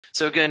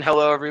So again,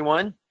 hello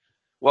everyone.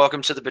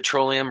 Welcome to the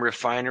Petroleum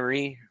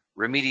Refinery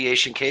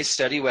Remediation Case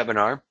Study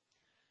webinar.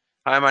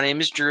 Hi, my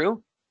name is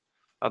Drew.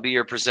 I'll be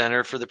your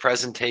presenter for the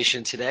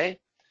presentation today.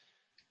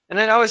 And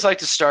I'd always like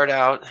to start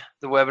out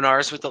the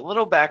webinars with a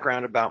little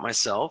background about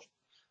myself.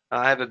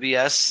 I have a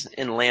BS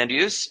in Land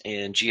Use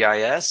and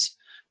GIS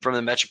from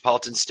the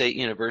Metropolitan State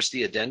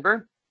University of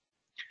Denver.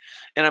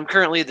 And I'm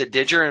currently the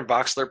Surfer and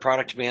Voxler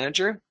product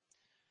manager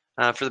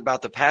for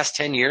about the past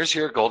 10 years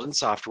here at Golden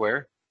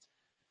Software.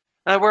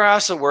 Where I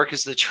also work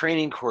as the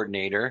training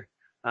coordinator,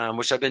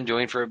 which I've been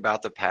doing for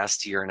about the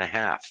past year and a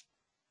half.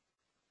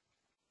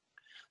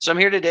 So I'm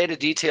here today to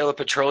detail a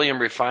petroleum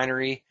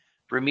refinery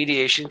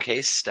remediation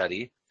case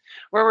study,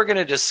 where we're going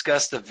to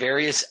discuss the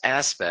various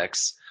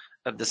aspects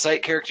of the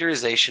site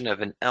characterization of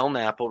an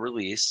LNAPL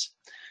release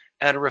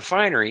at a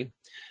refinery.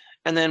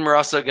 And then we're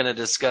also going to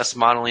discuss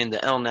modeling the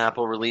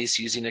LNAPL release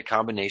using a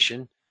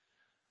combination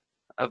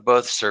of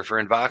both Surfer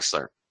and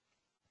Voxler.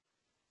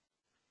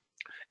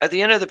 At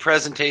the end of the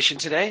presentation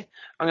today,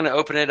 I'm going to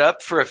open it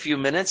up for a few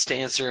minutes to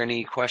answer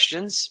any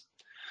questions.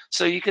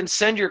 So you can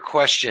send your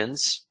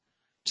questions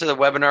to the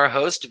webinar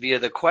host via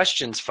the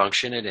questions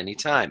function at any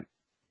time.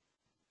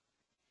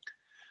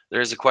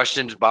 There's a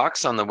questions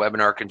box on the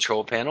webinar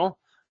control panel,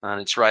 and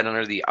it's right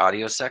under the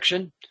audio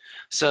section.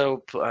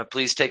 So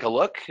please take a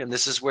look, and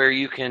this is where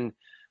you can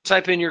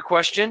type in your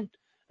question,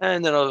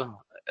 and then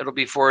it'll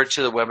be forwarded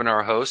to the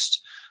webinar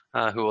host,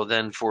 who will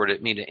then forward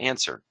it me to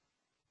answer.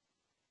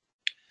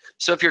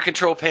 So if your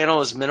control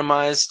panel is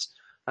minimized,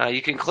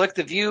 you can click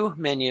the View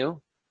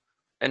menu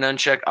and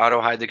uncheck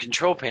Auto Hide the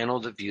Control Panel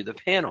to view the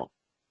panel.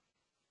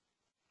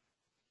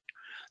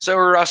 So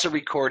we're also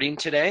recording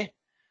today.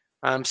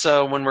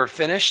 So when we're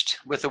finished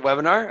with the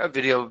webinar, a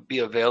video will be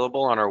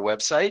available on our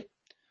website,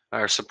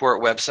 our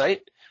support website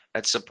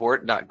at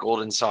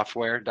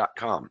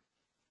support.goldensoftware.com.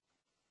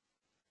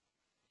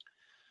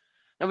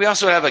 And we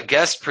also have a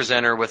guest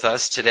presenter with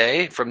us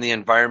today from the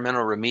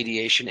environmental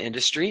remediation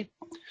industry.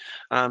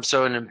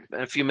 So in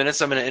a few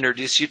minutes, I'm going to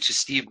introduce you to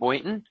Steve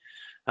Boynton,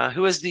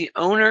 who is the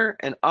owner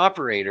and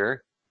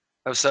operator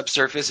of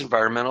Subsurface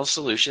Environmental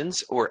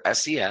Solutions, or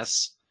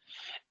SES,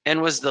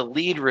 and was the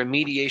lead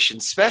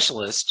remediation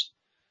specialist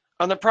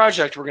on the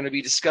project we're going to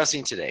be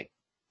discussing today.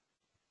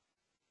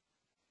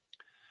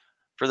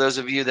 For those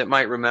of you that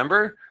might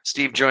remember,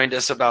 Steve joined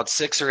us about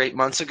 6 or 8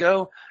 months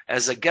ago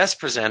as a guest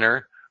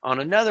presenter on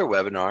another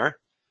webinar,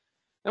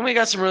 and we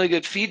got some really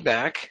good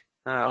feedback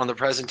on the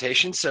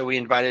presentation, so we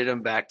invited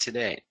him back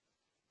today.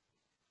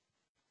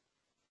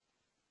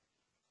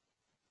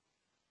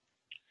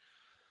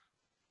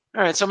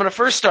 All right, so I'm going to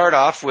first start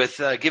off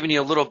with giving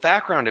you a little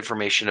background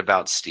information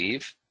about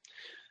Steve.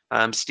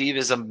 Steve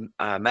is a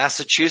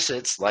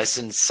Massachusetts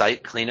licensed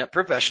site cleanup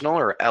professional,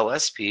 or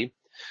LSP,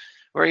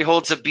 where he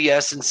holds a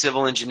BS in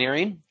civil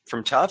engineering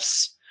from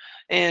Tufts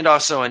and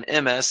also an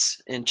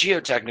MS in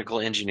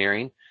geotechnical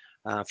engineering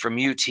from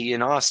UT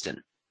in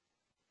Austin.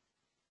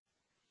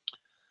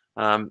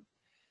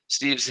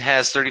 Steve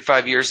has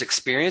 35 years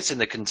experience in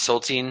the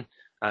consulting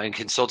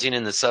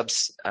in the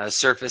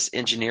subsurface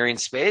engineering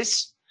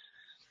space,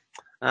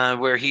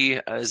 where he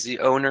is the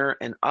owner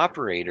and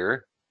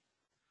operator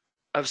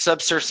of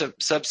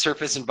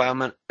Subsurface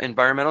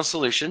Environmental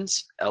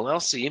Solutions,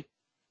 LLC,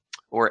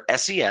 or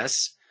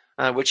SES,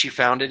 which he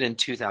founded in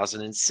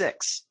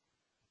 2006.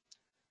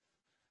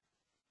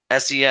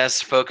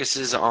 SES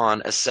focuses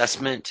on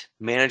assessment,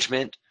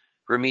 management,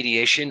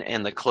 remediation,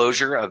 and the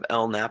closure of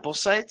LNAPL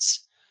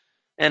sites,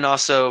 and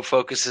also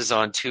focuses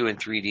on 2 and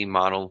 3D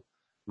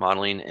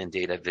modeling and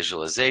data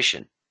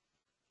visualization.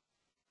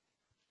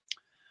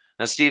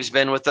 Now, Steve's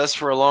been with us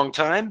for a long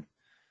time.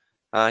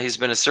 He's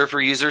been a Surfer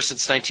user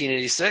since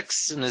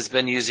 1986 and has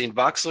been using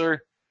Voxler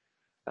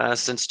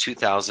since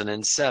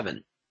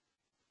 2007.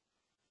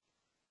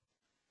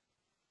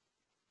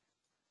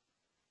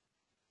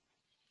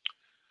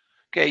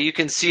 Okay, you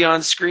can see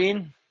on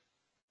screen.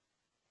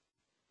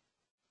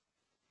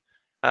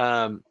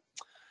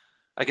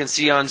 I can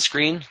see on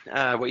screen,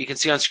 what you can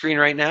see on screen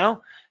right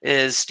now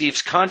is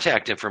Steve's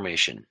contact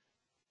information.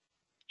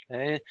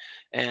 Okay,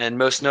 and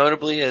most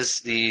notably is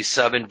the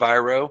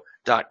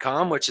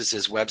subenviro.com, which is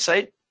his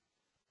website.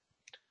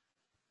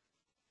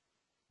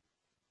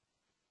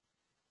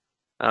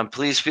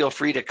 Please feel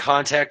free to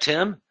contact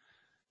him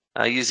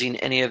using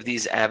any of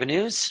these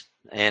avenues.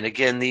 And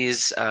again,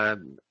 these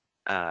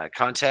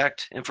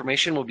contact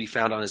information will be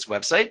found on his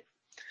website.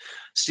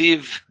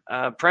 Steve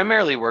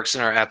primarily works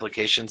in our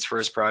applications for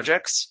his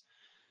projects.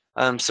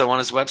 So on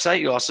his website,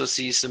 you also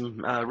see some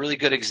really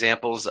good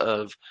examples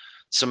of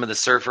some of the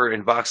Surfer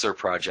and Voxler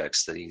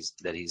projects that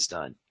he's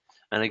done.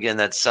 And again,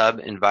 that's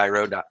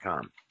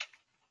subenviro.com.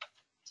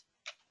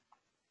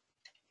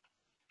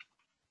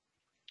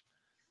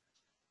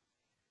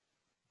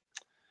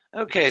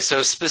 Okay,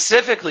 so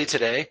specifically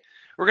today,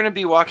 we're going to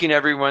be walking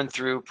everyone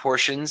through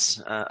portions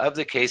of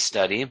the case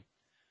study.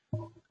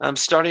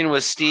 Starting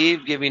with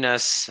Steve giving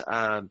us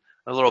a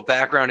little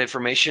background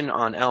information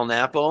on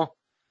LNAPL,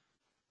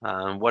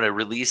 what a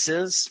release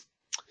is,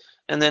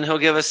 and then he'll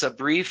give us a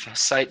brief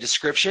site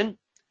description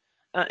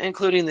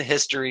including the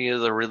history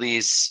of the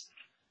release,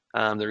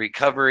 the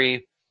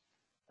recovery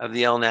of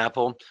the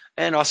LNAPL,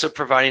 and also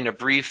providing a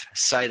brief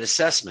site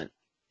assessment.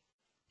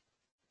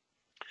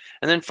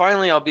 And then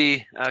finally, I'll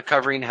be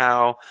covering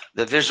how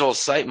the visual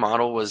site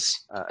model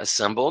was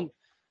assembled,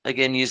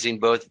 again using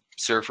both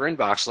Surfer and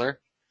Voxler.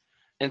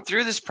 And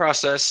through this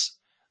process,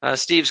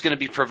 Steve's going to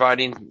be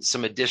providing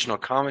some additional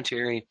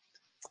commentary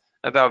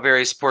about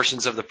various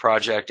portions of the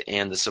project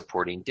and the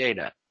supporting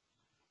data.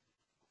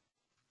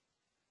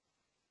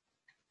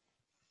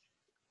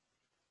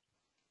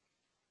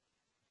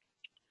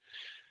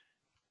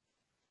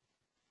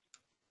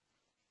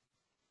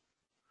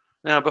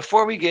 Now,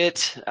 before we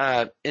get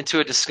into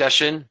a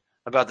discussion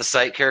about the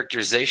site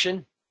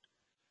characterization,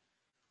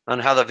 on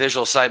how the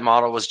visual site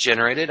model was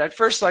generated, I'd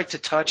first like to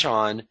touch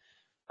on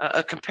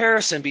a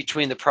comparison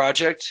between the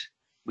project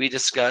we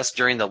discussed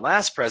during the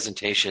last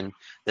presentation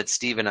that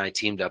Steve and I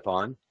teamed up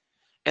on,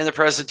 and the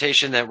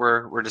presentation that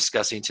we're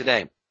discussing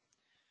today.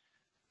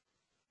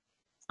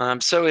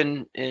 So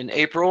in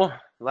April,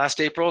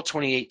 last April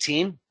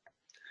 2018,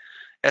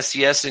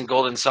 SES and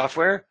Golden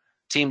Software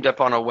teamed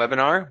up on a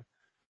webinar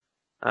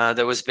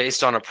that was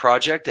based on a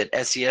project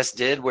that SES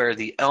did where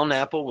the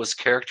LNAPL was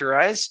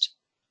characterized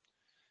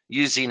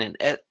using an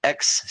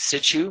ex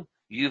situ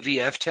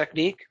UVF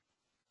technique.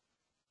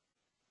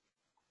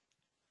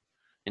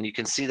 And you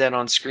can see that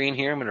on screen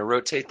here. I'm going to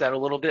rotate that a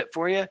little bit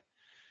for you.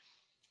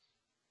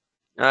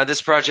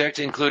 This project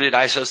included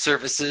ISO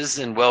surfaces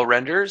and well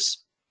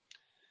renders.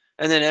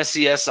 And then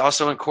SES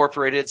also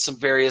incorporated some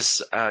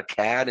various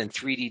CAD and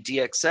 3D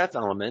DXF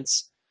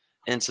elements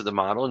into the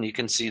model, and you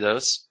can see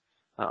those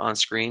on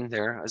screen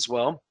there as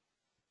well.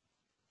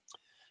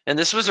 And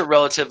this was a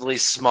relatively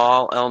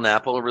small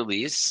LNAPL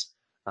release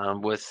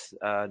with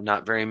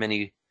not very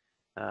many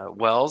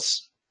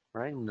wells,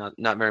 right?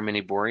 Not very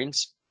many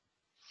borings.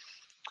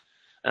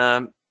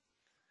 And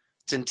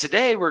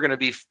today we're going to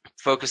be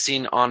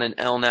focusing on an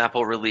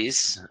LNAPL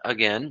release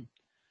again.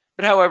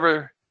 But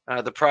however,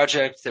 the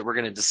project that we're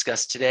going to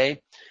discuss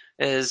today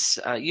is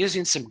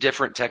using some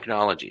different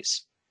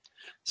technologies.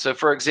 So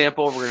for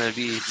example, we're going to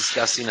be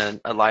discussing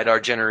a LiDAR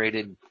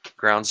generated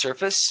ground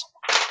surface.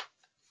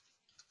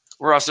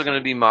 We're also going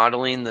to be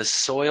modeling the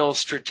soil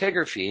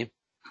stratigraphy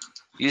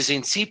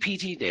using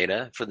CPT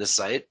data for the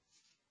site.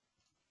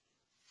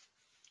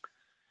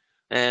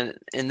 And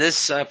in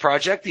this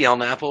project, the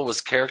LNAPL was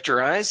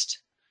characterized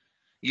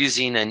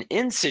using an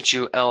in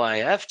situ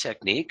LIF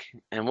technique,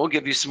 and we'll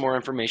give you some more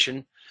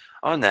information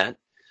on that.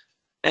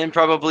 And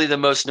probably the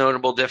most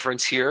notable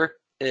difference here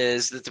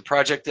is that the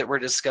project that we're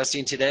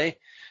discussing today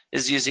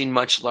is using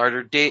much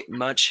larger data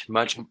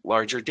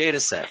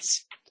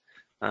sets,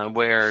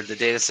 where the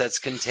data sets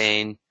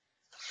contain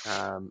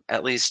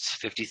at least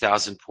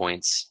 50,000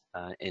 points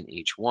in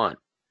each one.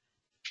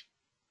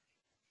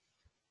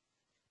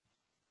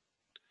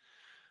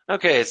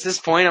 Okay, at this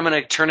point, I'm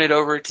going to turn it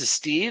over to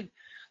Steve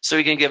so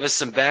he can give us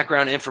some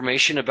background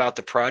information about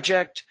the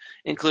project,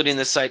 including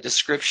the site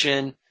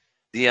description,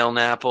 the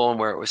LNAPL, and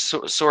where it was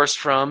sourced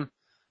from,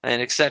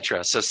 and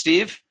etc. So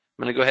Steve,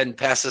 I'm going to go ahead and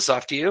pass this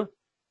off to you.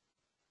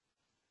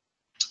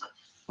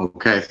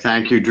 Okay,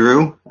 thank you,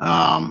 Drew.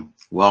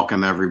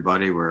 Welcome,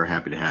 everybody. We're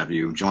happy to have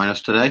you join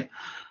us today.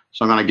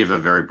 So I'm going to give a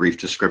very brief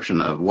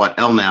description of what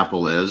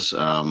LNAPL is.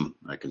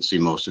 I can see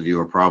most of you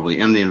are probably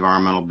in the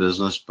environmental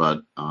business,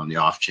 but on the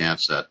off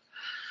chance that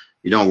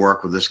you don't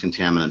work with this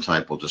contaminant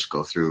type, we'll just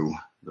go through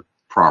the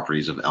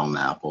properties of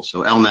LNAPL.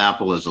 So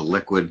LNAPL is a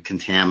liquid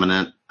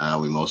contaminant.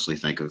 We mostly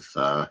think of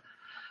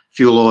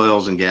fuel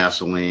oils and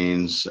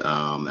gasolines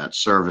at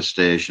service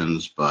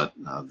stations, but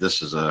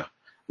this is a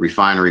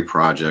refinery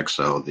project,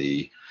 so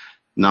the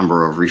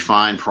number of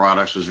refined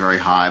products was very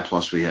high,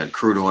 plus we had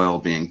crude oil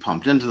being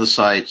pumped into the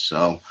site.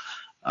 So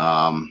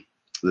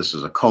this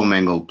is a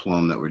commingled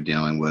plume that we're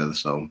dealing with.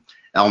 So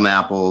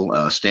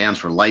LNAPL stands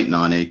for light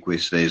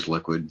non-aqueous phase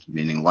liquid,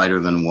 meaning lighter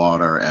than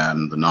water,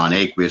 and the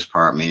non-aqueous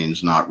part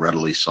means not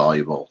readily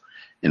soluble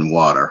in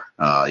water.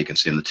 You can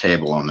see in the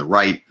table on the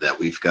right that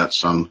we've got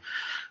some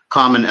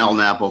common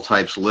LNAPL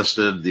types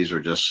listed. These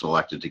are just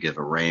selected to give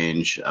a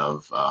range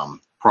of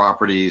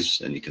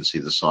properties, and you can see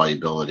the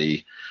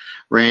solubility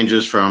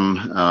ranges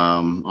from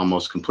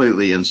almost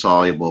completely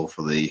insoluble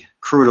for the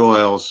crude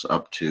oils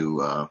up to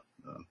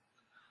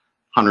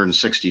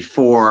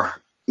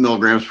 164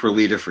 milligrams per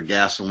liter for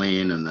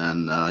gasoline, and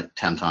then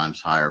 10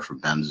 times higher for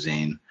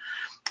benzene.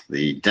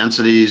 The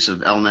densities of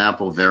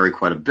LNAPL vary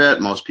quite a bit.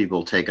 Most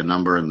people take a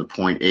number in the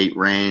 0.8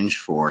 range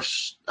for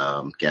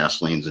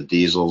gasolines and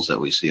diesels that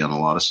we see on a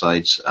lot of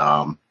sites,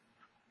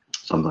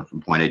 something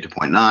from 0.8 to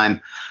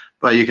 0.9.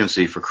 But you can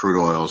see for crude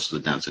oils, the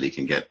density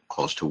can get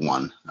close to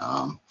 1.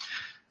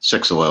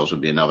 6 oils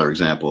would be another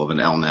example of an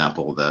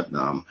LNAPL that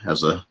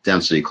has a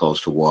density close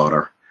to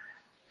water.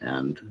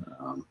 And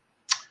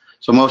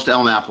so most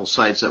LNAPL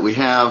sites that we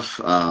have,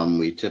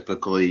 we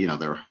typically,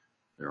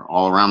 they're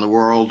all around the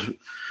world.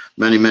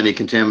 Many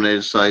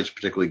contaminated sites,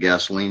 particularly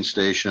gasoline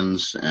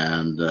stations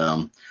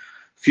and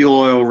fuel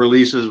oil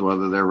releases,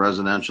 whether they're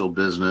residential,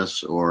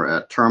 business, or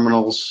at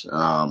terminals.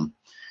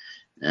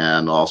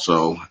 And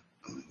also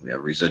We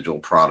have residual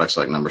products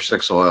like number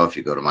 6 oil. If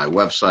you go to my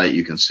website,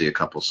 you can see a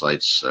couple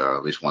sites,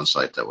 at least one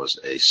site that was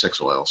a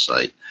 6 oil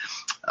site.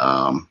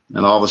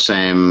 And all the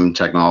same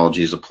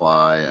technologies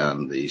apply,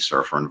 and the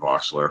Surfer and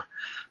Voxler,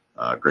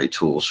 great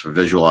tools for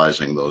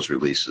visualizing those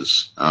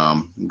releases.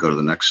 Go to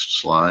the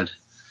next slide.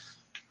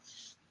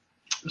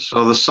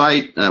 So the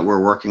site that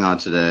we're working on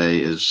today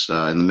is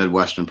in the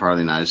Midwestern part of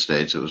the United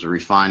States. It was a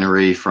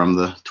refinery from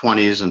the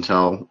 20s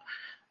until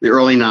the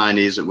early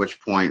 90s, at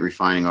which point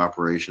refining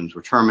operations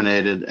were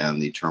terminated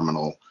and the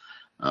terminal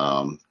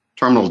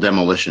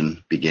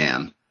demolition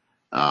began.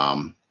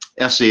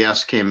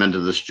 SES came into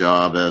this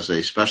job as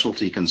a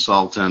specialty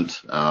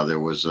consultant.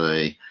 There was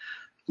a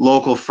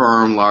local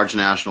firm, large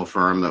national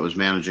firm, that was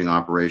managing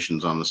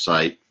operations on the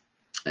site,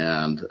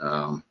 and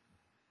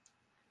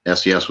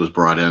SES was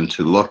brought in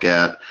to look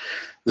at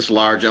this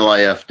large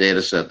LIF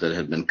data set that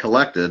had been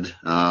collected,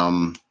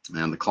 and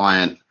the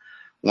client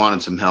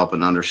wanted some help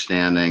in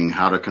understanding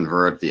how to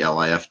convert the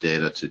LIF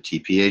data to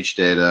TPH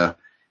data,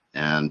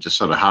 and just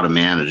sort of how to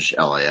manage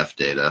LIF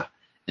data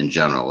in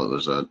general. It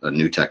was a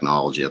new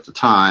technology at the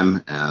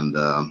time,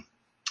 and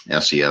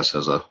SES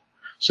has a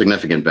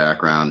significant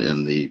background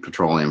in the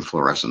petroleum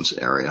fluorescence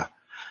area.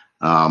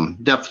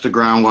 Depth to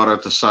groundwater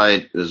at the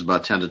site is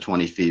about 10 to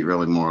 20 feet,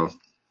 really more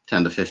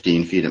 10 to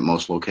 15 feet at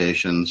most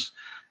locations.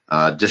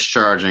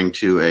 Discharging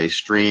to a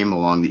stream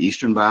along the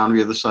eastern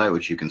boundary of the site,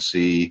 which you can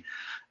see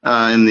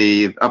in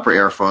the upper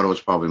air photo. It's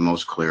probably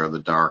most clear. The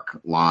dark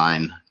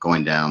line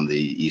going down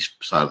the east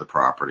side of the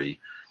property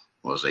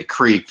was a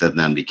creek that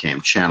then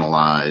became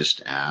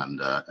channelized, and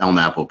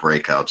LNAPL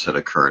breakouts had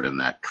occurred in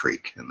that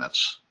creek. And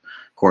that's,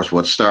 of course,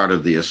 what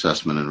started the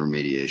assessment and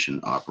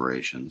remediation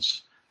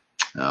operations.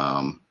 We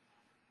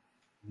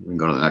can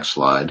go to the next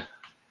slide.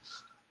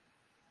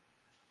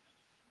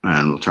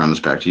 And we'll turn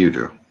this back to you,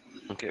 Drew.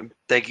 Okay,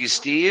 thank you,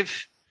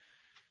 Steve.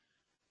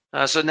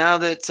 So now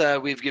that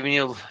we've given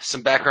you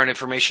some background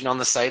information on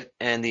the site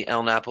and the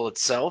LNAPL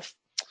itself,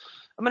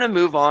 I'm going to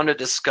move on to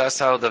discuss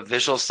how the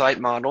visual site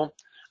model,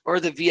 or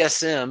the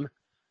VSM,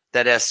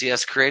 that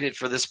SES created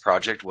for this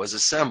project was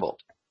assembled.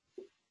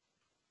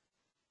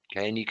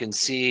 Okay, and you can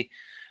see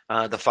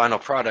the final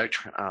product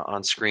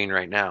on screen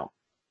right now.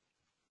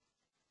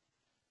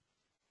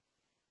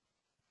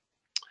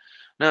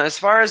 Now, as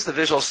far as the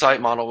visual site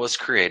model was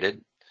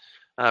created,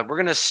 we're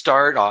going to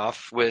start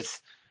off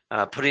with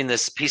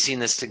piecing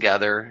this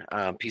together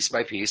piece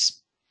by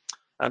piece.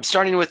 I'm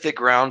starting with the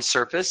ground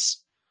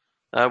surface,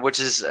 which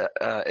is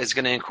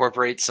going to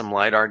incorporate some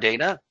LiDAR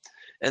data,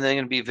 and then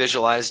going to be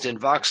visualized in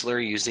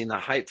Voxler using the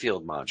height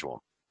field module.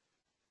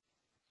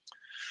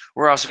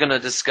 We're also going to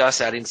discuss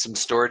adding some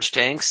storage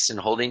tanks and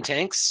holding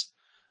tanks.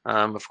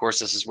 Of course,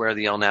 this is where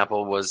the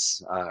LNAPL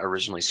was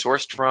originally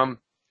sourced from.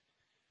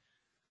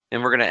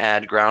 And we're going to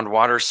add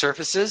groundwater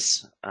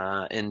surfaces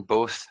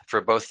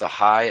for both the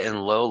high and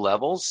low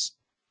levels.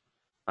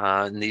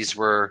 And these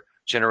were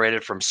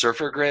generated from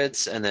Surfer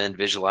grids and then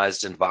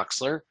visualized in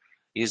Voxler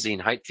using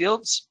height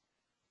fields.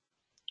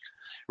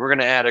 We're going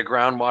to add a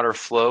groundwater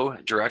flow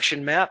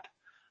direction map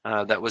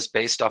that was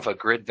based off a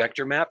grid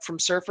vector map from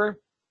Surfer.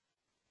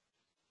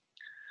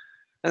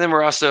 And then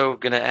we're also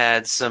going to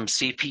add some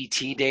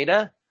CPT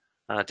data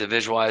to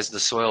visualize the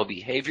soil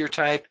behavior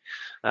type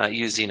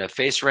using a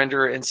face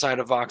renderer inside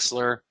of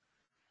Voxler.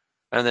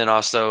 And then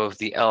also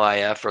the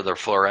LIF, or the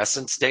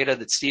fluorescence data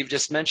that Steve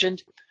just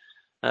mentioned.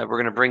 We're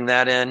going to bring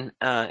that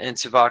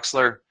into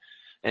Voxler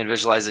and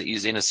visualize it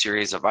using a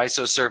series of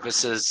ISO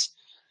surfaces.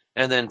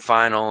 And then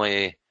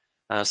finally,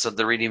 so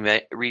the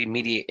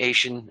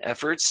remediation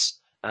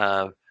efforts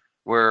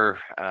were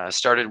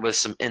started with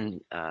some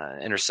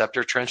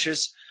interceptor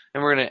trenches,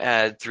 and we're going to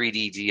add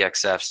 3D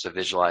DXFs to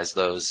visualize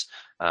those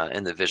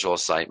in the visual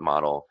site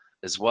model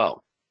as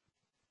well.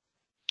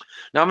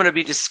 Now I'm going to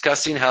be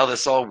discussing how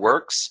this all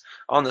works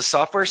on the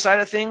software side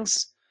of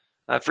things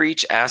for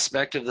each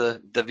aspect of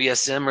the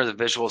VSM, or the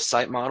visual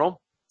site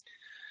model.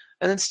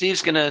 And then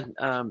Steve's going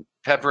to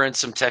pepper in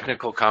some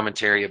technical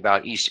commentary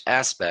about each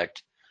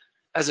aspect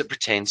as it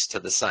pertains to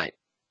the site.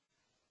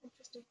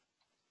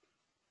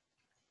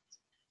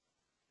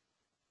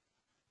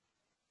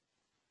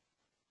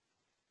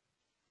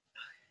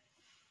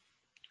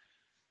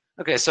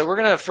 Okay, so we're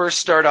going to first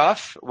start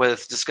off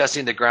with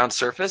discussing the ground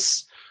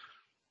surface.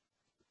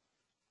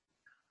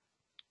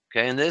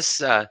 Okay, and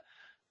the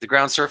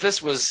ground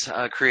surface was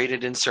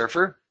created in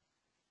Surfer.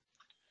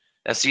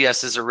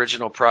 SES's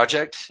original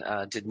project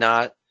did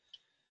not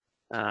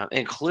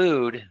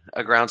include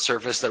a ground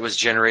surface that was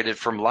generated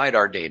from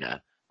LiDAR data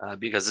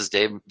because this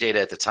data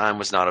at the time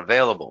was not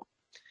available.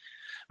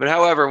 But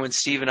however, when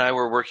Steve and I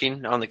were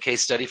working on the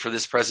case study for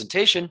this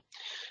presentation,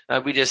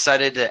 we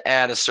decided to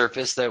add a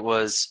surface that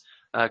was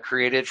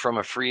created from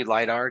a free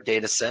LiDAR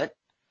data set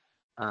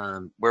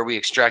where we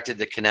extracted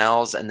the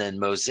canals and then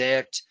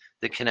mosaicked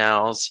the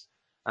canals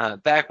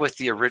back with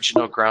the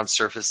original ground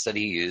surface that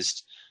he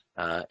used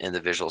in the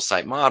visual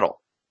site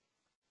model.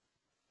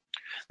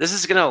 This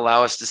is going to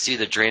allow us to see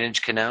the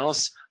drainage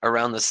canals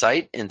around the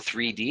site in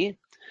 3D,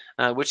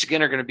 which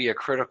again are going to be a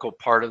critical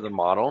part of the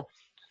model,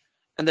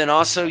 and then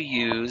also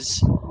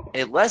use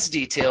a less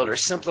detailed or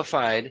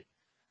simplified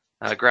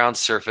ground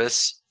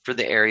surface for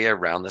the area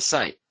around the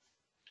site.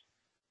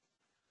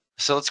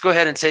 So let's go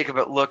ahead and take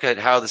a look at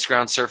how this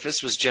ground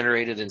surface was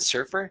generated in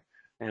Surfer.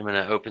 And I'm going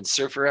to open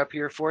Surfer up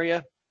here for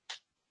you.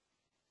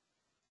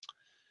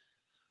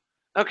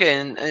 Okay,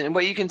 and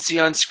what you can see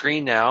on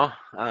screen now,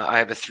 I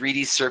have a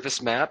 3D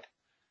surface map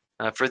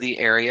for the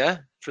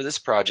area for this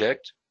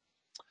project.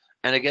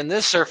 And again,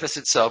 this surface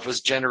itself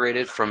was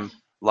generated from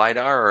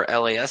LIDAR or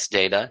LAS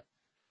data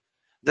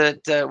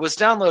that was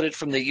downloaded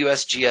from the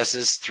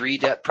USGS's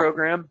 3DET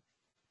program.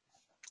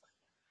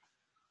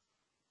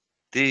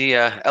 The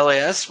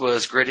LAS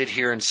was gridded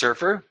here in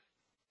Surfer,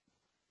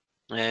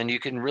 and you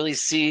can really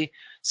see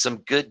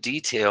some good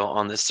detail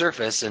on the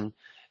surface, and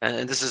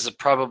this is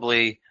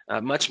probably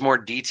much more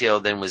detail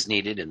than was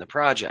needed in the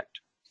project.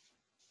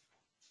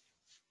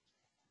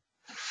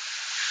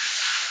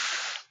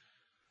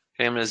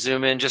 Okay, I'm going to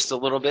zoom in just a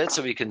little bit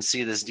so we can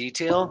see this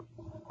detail.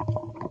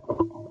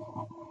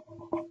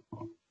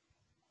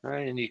 All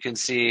right, and you can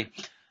see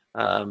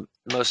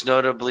most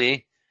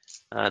notably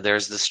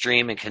there's the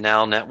stream and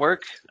canal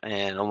network,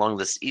 and along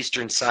this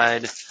eastern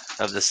side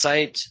of the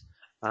site,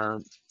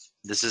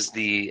 this is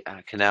the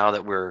canal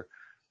that we're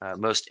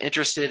most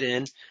interested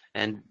in,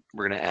 and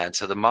we're going to add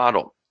to the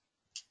model.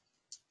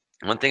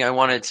 One thing I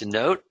wanted to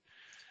note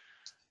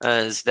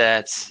is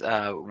that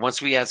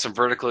once we add some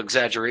vertical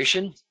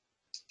exaggeration,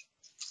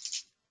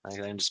 I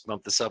can just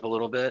bump this up a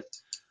little bit,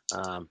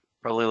 probably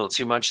a little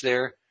too much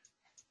there.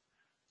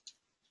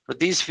 But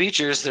these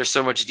features, there's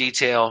so much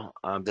detail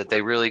that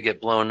they really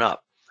get blown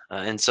up.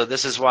 And so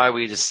this is why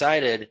we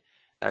decided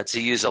to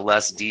use a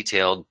less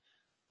detailed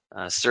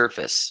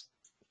surface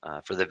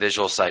for the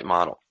visual site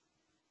model.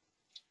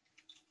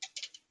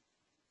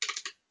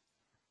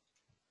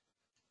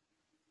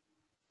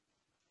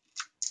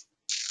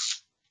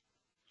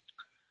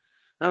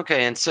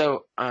 Okay, and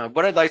so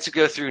what I'd like to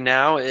go through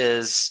now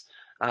is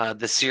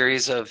the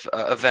series of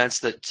events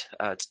that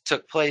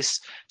took place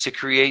to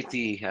create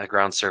the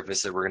ground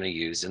surface that we're going to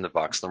use in the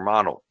Voxler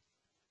model.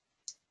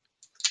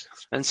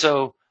 And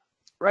so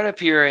right up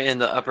here in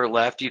the upper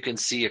left, you can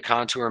see a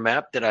contour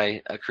map that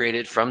I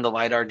created from the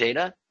LIDAR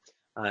data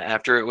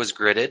after it was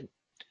gridded.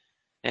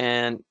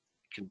 And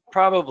you can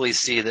probably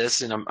see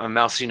this, and I'm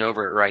mousing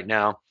over it right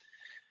now.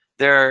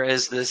 There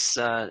is this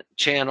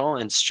channel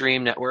and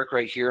stream network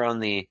right here on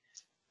the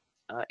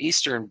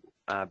eastern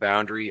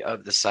boundary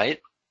of the site.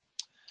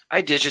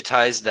 I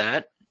digitized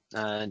that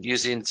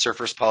using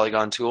Surfer's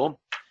polygon tool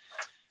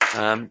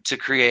to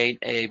create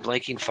a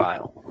blanking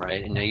file,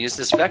 right? And I use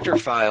this vector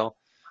file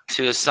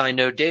to assign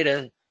node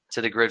data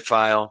to the grid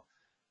file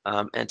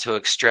and to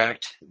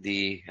extract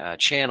the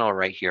channel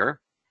right here.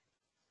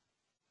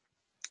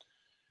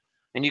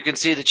 And you can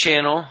see the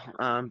channel,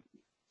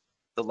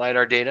 the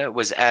LIDAR data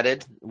was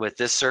added with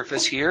this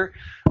surface here,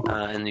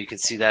 and you can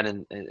see that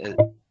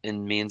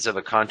in means of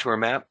a contour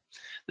map.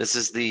 This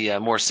is the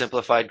more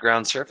simplified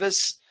ground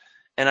surface,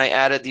 and I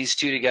added these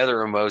two together,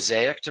 or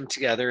mosaicked them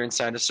together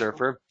inside of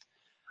Surfer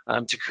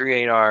to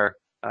create our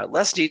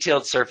less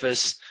detailed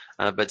surface,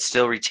 but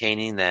still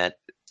retaining that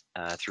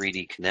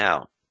 3D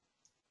canal.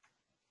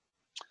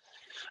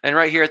 And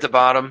right here at the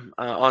bottom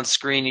on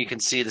screen, you can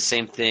see the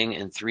same thing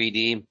in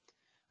 3D.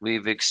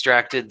 We've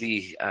extracted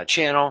the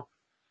channel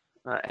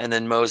and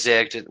then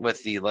mosaicked it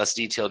with the less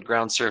detailed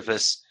ground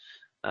surface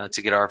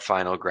to get our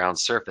final ground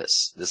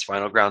surface. This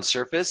final ground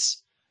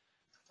surface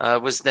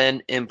was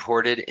then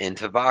imported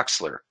into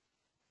Voxler.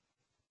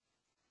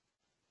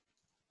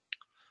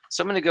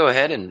 So I'm going to go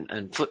ahead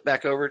and flip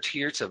back over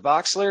here to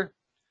Voxler,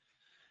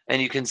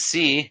 and you can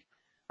see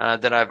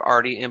that I've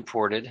already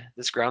imported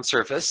this ground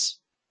surface,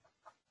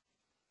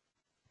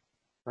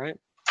 right?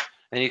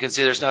 And you can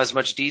see there's not as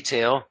much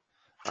detail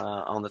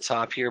on the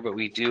top here, but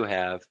we do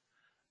have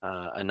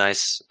a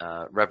nice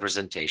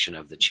representation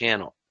of the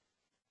channel.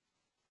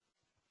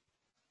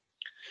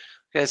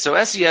 Okay,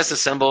 so SES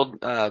assembled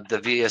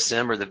the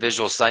VSM, or the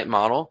visual site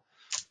model,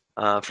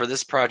 for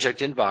this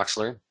project in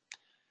Voxler,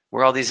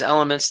 where all these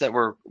elements that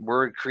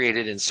were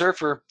created in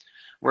Surfer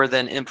were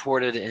then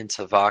imported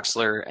into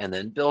Voxler and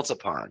then built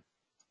upon.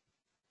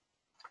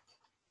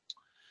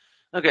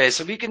 Okay,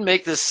 so we can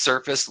make this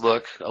surface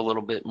look a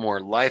little bit more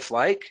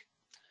lifelike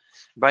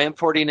by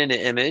importing an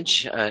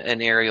image,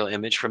 an aerial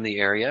image from the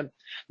area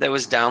that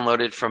was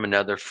downloaded from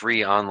another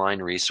free online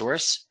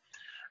resource,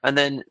 and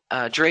then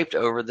draped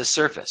over the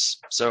surface.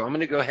 So I'm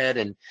going to go ahead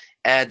and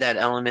add that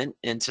element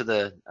into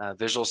the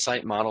visual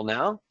site model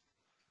now,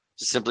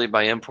 just simply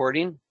by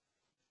importing,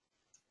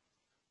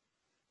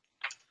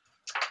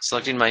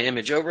 selecting my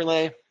image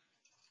overlay,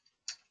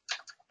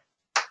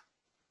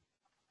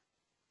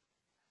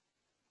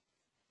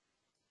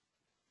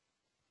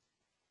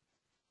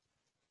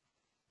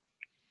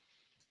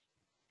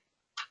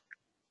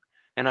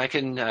 and I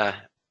can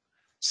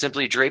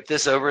simply drape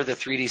this over the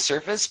 3D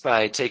surface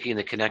by taking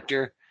the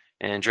connector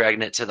and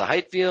dragging it to the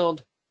height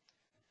field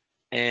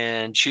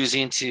and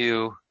choosing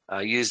to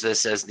use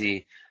this as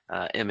the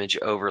image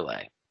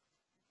overlay.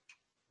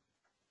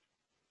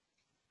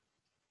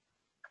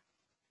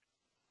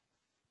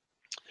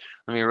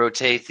 Let me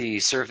rotate the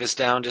surface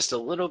down just a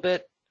little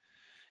bit,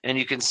 and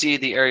you can see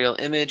the aerial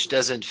image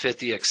doesn't fit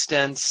the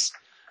extents,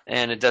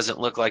 and it doesn't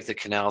look like the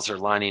canals are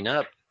lining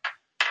up.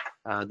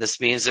 This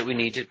means that we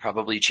need to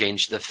probably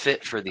change the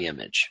fit for the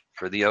image,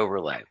 for the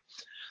overlay.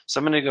 So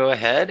I'm going to go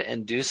ahead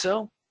and do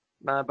so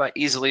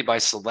easily by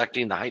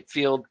selecting the height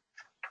field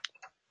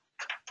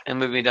and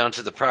moving down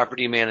to the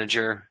property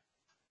manager.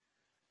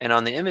 And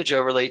on the image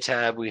overlay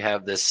tab, we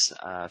have this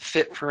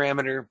fit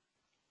parameter.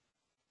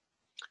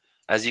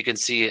 As you can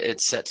see,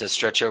 it's set to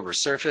stretch over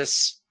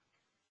surface.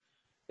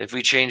 If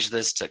we change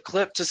this to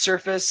clip to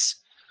surface,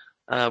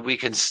 we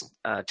can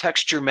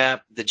texture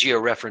map the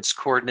georeference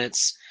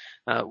coordinates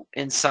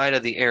inside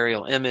of the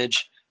aerial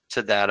image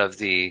to that of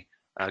the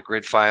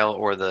grid file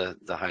or the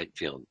height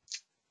field.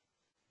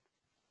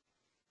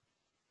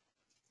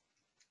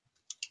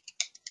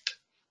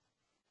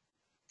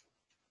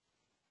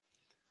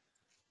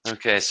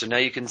 Okay, so now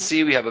you can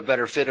see we have a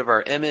better fit of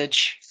our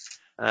image,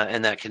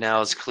 and that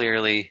canal is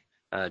clearly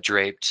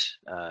draped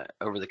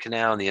over the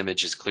canal, and the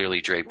image is clearly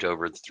draped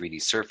over the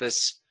 3D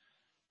surface.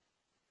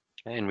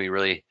 And we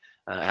really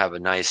have a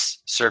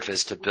nice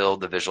surface to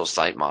build the visual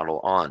site model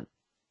on.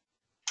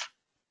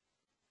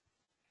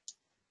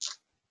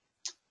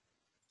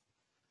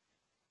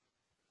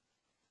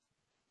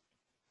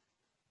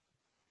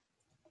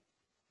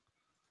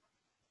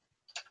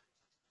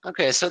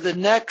 Okay, so the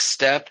next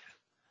step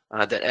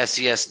that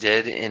SES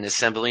did in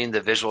assembling the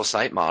visual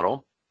site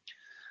model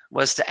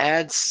was to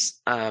add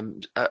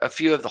a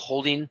few of the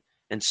holding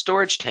and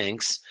storage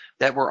tanks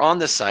that were on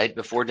the site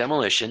before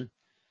demolition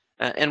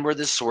and were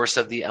the source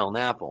of the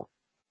LNAPL.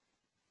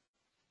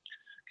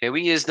 Okay,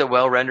 we used the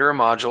well renderer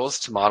modules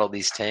to model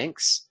these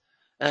tanks,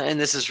 and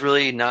this is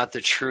really not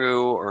the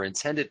true or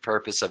intended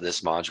purpose of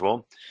this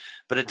module,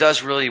 but it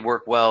does really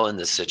work well in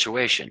this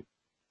situation.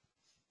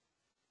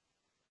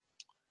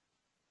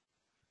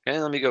 Okay,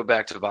 let me go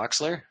back to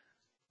Voxler.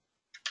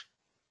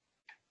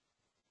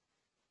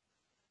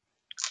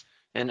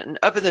 And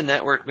up in the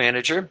network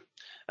manager,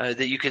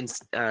 that you can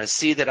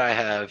see that I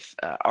have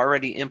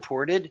already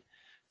imported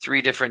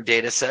 3 different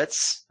data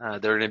sets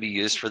that are going to be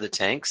used for the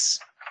tanks.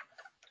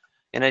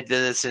 And I did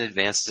this in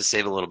advance to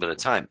save a little bit of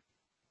time.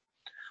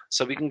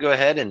 So we can go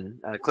ahead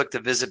and click the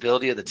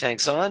visibility of the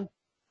tanks on.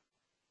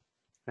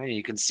 Right,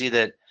 you can see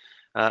that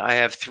I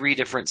have 3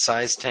 different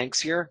size tanks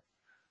here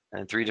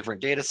and 3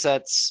 different data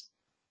sets.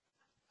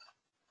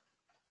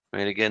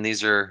 And again,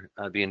 these are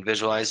being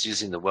visualized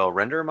using the well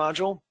renderer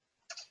module.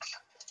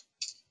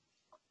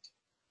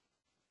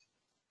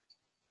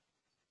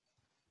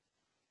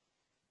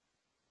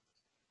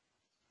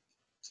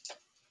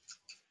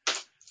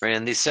 Right,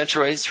 and these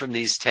centroids from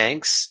these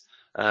tanks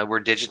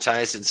were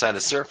digitized inside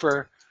of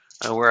Surfer,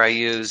 where I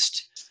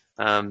used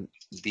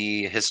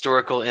the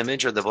historical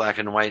image or the black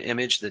and white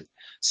image that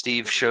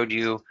Steve showed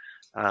you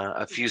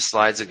a few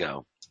slides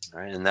ago.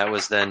 Right, and that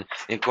was then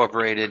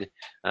incorporated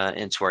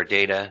into our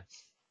data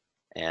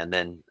and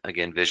then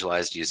again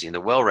visualized using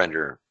the well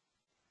renderer.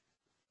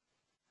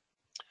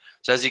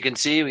 So as you can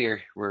see,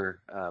 we're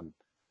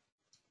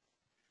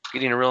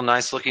getting a real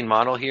nice looking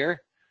model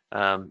here.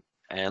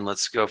 And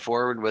let's go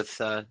forward with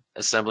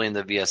assembling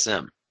the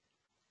VSM.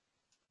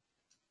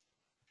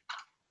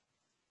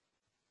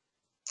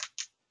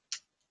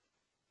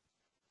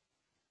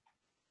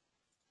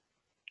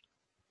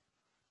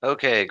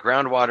 Okay,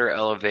 groundwater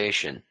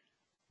elevation.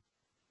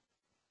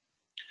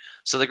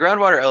 So the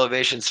groundwater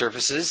elevation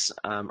surfaces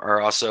are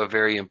also a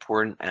very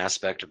important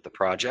aspect of the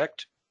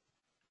project.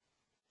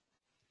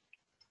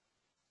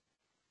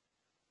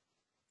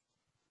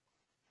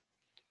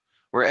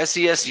 Where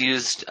SES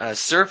used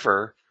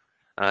Surfer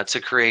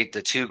to create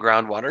the 2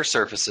 groundwater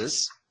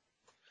surfaces,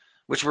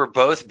 which were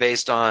both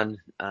based on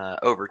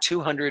over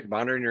 200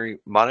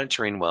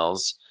 monitoring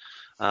wells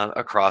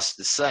across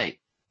the site.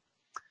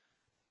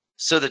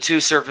 So the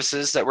 2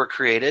 surfaces that were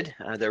created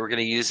that we're going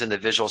to use in the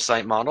visual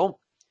site model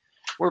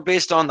were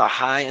based on the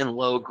high and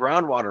low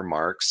groundwater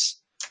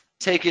marks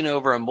taken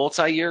over a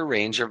multi-year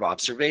range of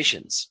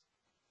observations.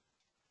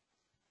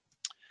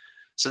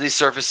 So these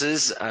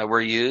surfaces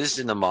were used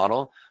in the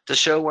model to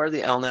show where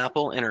the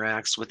LNAPL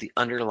interacts with the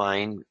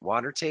underlying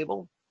water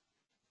table.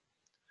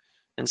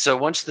 And so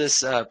once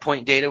this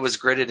point data was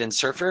gridded in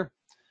Surfer,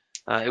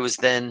 it was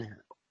then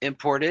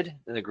imported,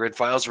 and the grid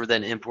files were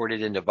then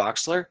imported into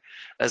Voxler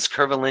as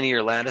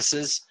curvilinear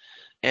lattices,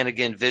 and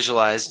again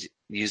visualized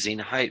using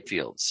height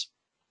fields.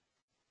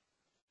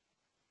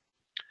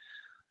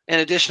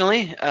 And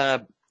additionally,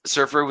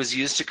 Surfer was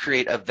used to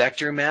create a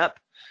vector map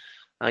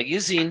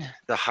using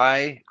the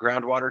high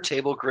groundwater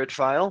table grid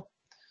file,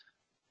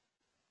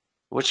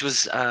 which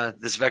was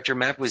this vector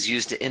map was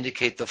used to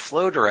indicate the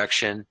flow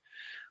direction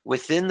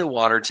within the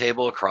water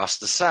table across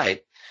the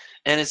site.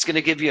 And it's going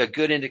to give you a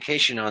good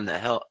indication on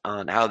how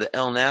the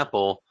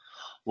LNAPL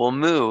will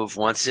move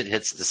once it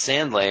hits the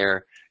sand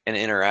layer and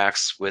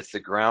interacts with the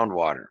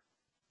groundwater.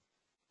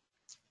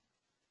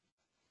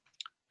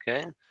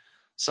 Okay,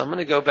 so I'm going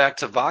to go back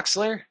to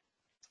Voxler,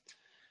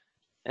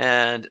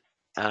 and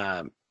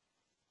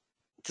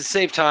to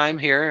save time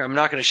here, I'm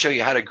not going to show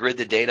you how to grid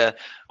the data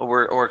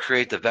or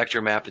create the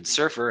vector map in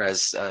Surfer,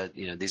 as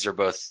you know, these are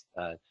both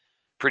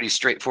pretty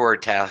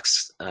straightforward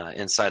tasks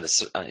inside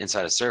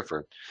of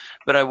Surfer.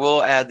 But I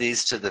will add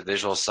these to the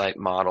visual site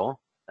model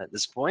at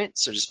this point.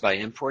 So just by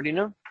importing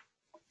them,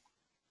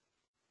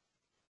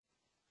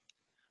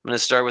 I'm going to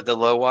start with the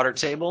low water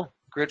table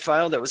grid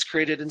file that was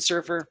created in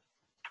Surfer.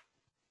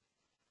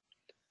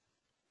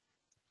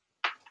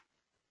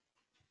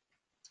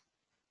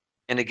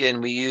 And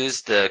again, we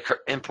use the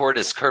import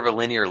as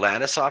curvilinear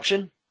lattice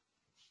option.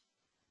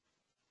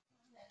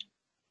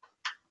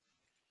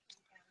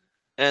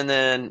 And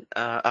then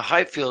a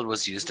height field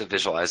was used to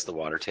visualize the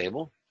water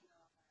table.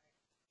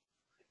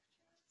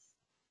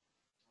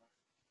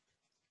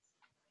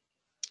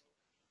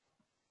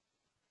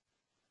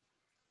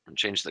 And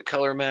change the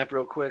color map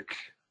real quick.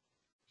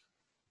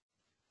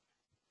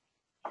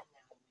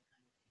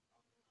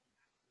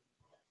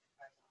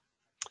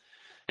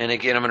 And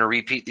again, I'm going to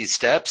repeat these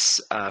steps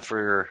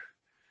for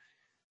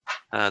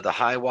the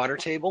high water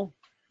table.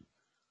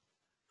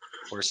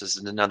 Of course, this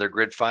is another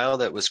grid file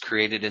that was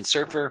created in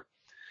Surfer.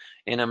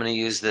 And I'm going to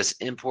use this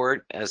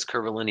import as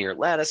curvilinear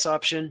lattice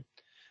option.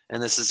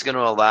 And this is going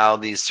to allow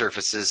these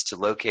surfaces to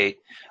locate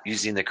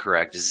using the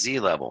correct Z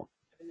level.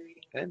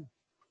 Okay.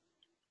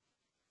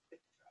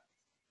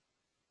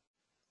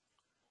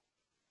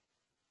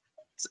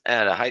 Let's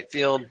add a height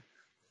field.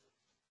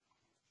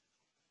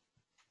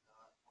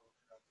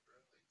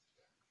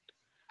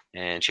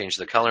 And change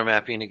the color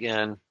mapping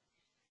again.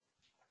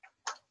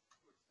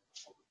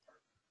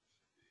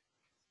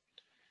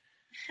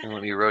 And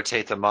let me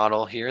rotate the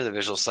model here, the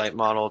visual site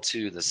model,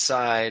 to the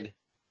side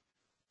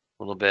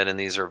a little bit, and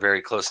these are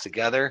very close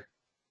together.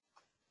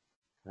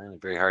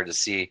 Very hard to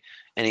see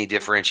any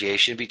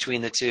differentiation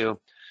between the two.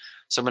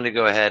 So I'm going to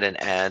go ahead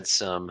and add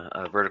some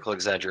vertical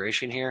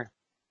exaggeration here.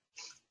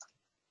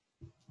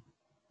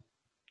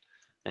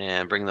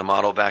 And bring the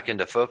model back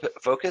into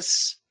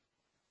focus.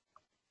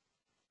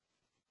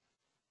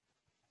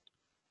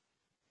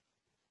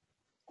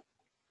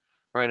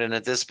 Right, and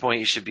at this point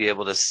you should be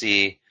able to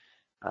see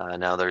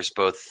now there's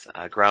both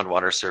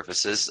groundwater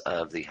surfaces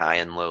of the high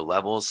and low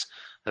levels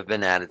have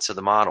been added to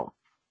the model.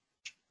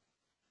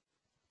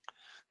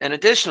 And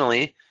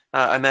additionally,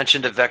 I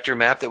mentioned a vector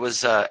map that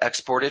was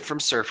exported from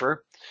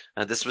Surfer.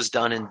 This was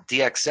done in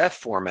DXF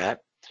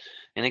format.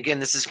 And again,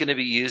 this is going to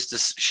be used to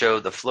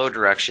show the flow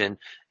direction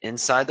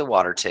inside the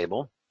water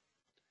table.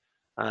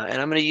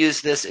 And I'm going to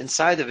use this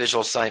inside the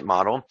visual site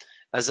model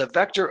as a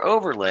vector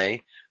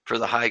overlay for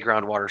the high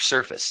groundwater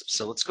surface.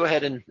 So let's go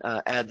ahead and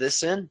add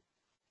this in.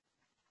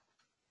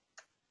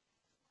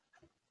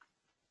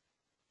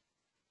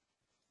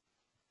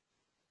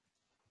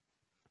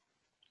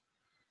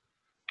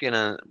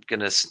 Gonna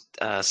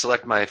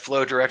select my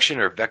flow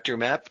direction or vector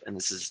map, and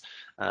this is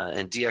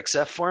in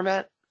DXF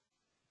format.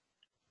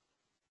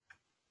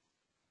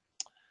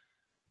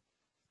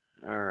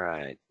 All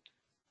right.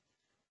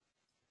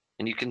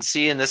 And you can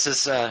see, and this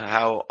is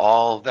how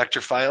all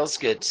vector files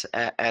get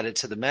added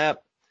to the map.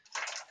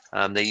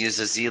 They use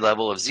a Z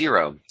level of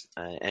 0,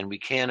 and we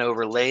can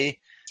overlay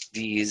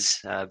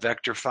these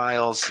vector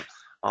files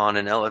on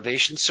an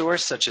elevation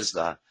source, such as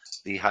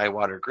the high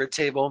water grid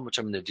table, which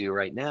I'm going to do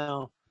right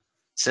now,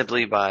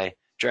 simply by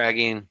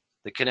dragging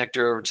the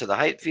connector over to the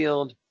height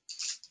field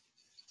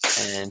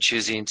and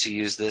choosing to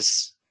use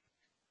this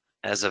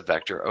as a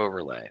vector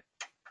overlay.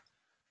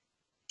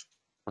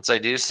 Once I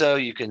do so,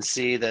 you can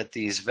see that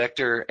these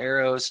vector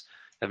arrows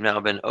have now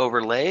been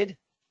overlaid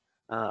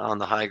on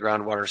the high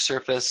groundwater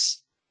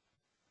surface.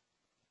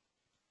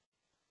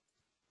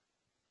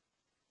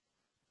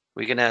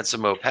 We can add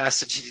some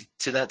opacity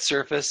to that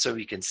surface so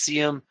we can see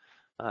them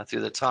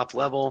through the top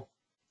level.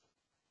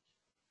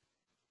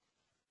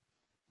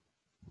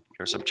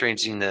 So I'm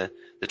changing the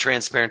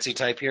transparency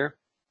type here.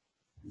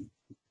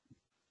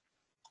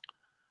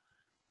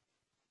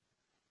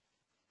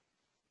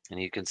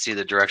 And you can see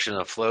the direction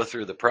of flow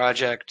through the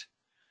project.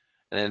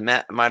 And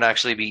it might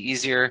actually be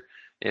easier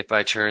if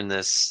I turn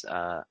this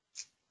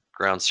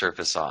ground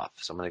surface off.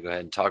 So I'm going to go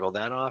ahead and toggle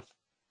that off.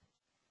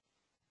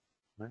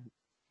 All right.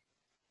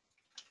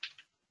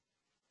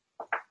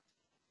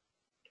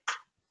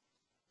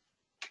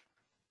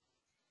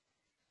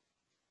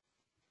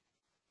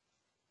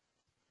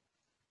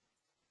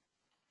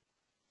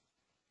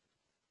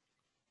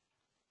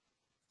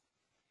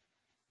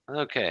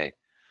 Okay,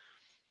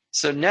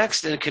 so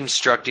next in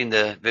constructing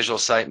the visual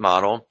site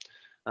model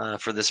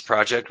for this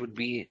project would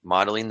be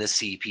modeling the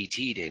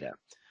CPT data.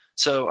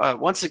 So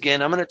once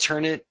again, I'm going to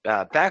turn it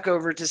back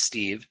over to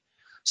Steve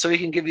so he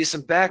can give you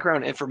some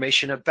background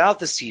information about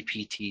the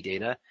CPT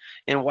data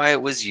and why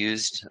it was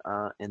used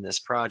in this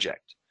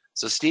project.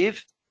 So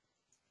Steve?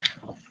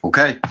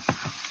 Okay.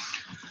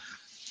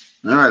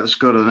 All right, let's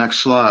go to the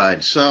next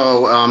slide.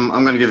 So I'm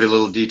going to give you a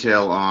little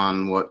detail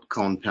on what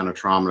cone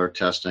penetrometer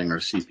testing or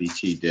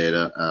CPT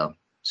data,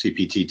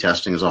 CPT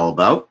testing is all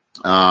about.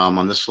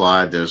 On this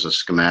slide, there's a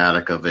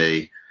schematic of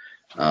a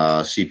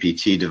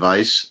CPT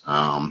device.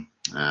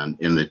 And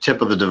in the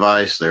tip of the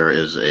device, there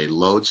is a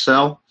load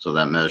cell. So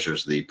that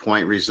measures the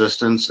point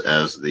resistance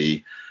as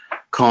the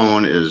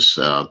cone is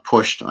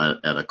pushed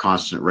at a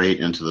constant rate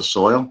into the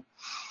soil.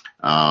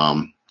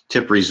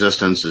 Tip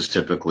resistance is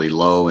typically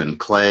low in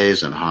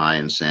clays and high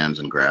in sands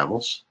and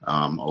gravels.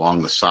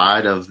 Along the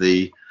side of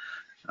the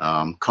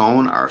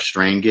cone are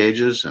strain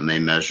gauges, and they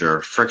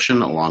measure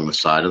friction along the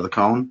side of the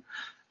cone.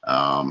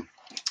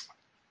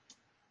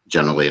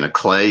 Generally in a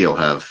clay, you'll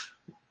have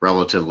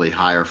relatively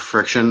higher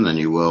friction than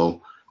you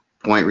will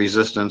point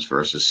resistance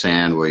versus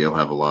sand, where you'll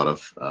have a lot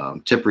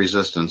of tip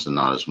resistance and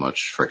not as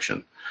much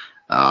friction.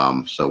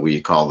 So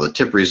we call the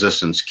tip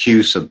resistance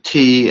Q sub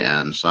T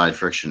and side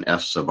friction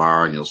F sub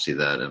R, and you'll see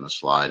that in a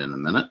slide in a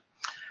minute.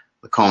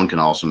 The cone can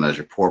also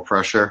measure pore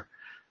pressure.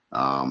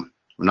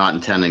 We're not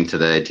intending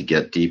today to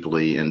get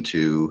deeply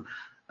into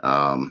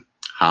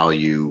how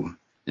you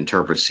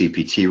interpret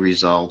CPT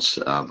results,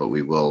 but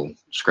we will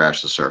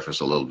scratch the surface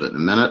a little bit in a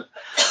minute.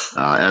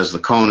 As the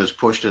cone is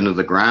pushed into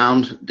the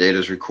ground, data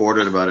is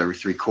recorded about every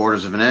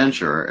 3/4 of an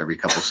inch or every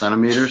couple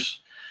centimeters.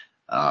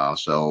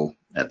 So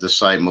at this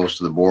site, most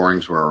of the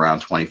borings were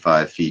around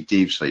 25 feet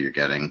deep, so you're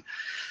getting,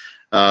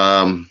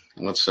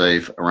 let's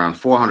say, around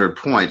 400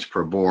 points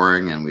per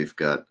boring, and we've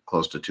got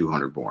close to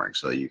 200 borings.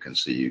 So you can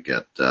see you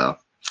get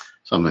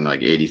something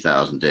like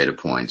 80,000 data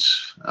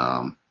points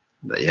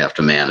that you have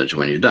to manage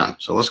when you're done.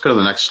 So let's go to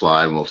the next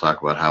slide, and we'll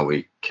talk about how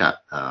we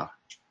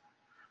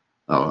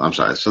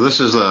So this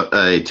is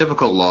a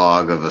typical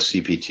log of a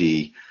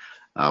CPT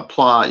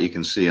plot. You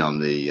can see on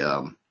the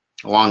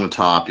along the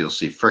top, you'll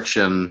see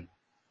friction,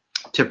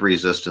 tip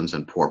resistance,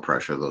 and pore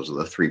pressure. Those are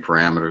the 3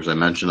 parameters I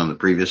mentioned on the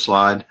previous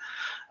slide.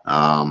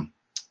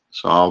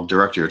 So I'll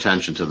direct your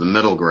attention to the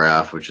middle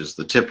graph, which is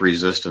the tip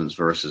resistance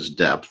versus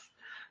depth.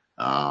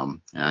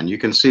 And you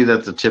can see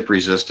that the tip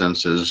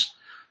resistance is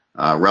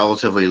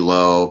relatively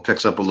low,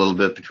 picks up a little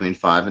bit between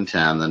 5 and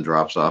 10, then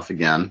drops off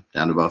again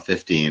down to about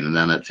 15. And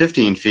then at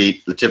 15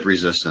 feet, the tip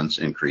resistance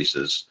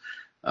increases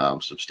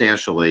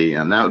substantially.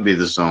 And that would be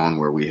the zone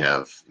where we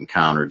have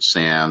encountered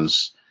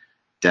sands,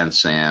 dense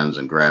sands,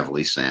 and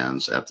gravelly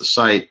sands at the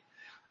site.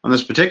 On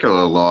this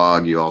particular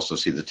log, you also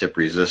see the tip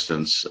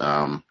resistance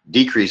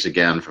decrease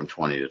again from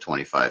 20 to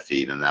 25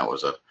 feet. And that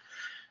was a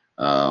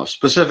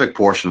specific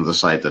portion of the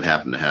site that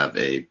happened to have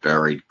a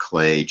buried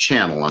clay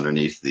channel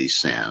underneath the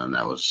sand, and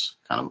that was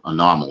kind of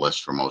anomalous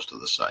for most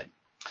of the site.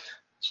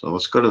 So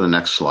let's go to the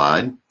next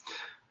slide,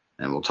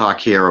 and we'll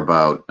talk here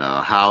about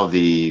how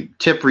the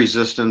tip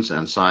resistance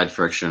and side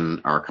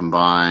friction are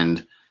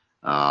combined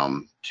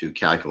to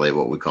calculate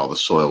what we call the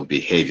soil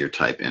behavior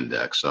type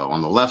index. So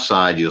on the left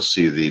side, you'll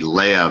see the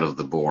layout of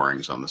the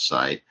borings on the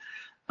site.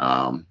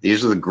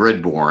 These are the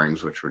grid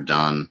borings, which were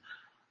done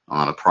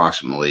on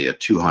approximately a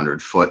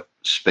 200-foot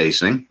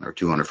spacing or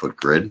 200-foot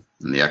grid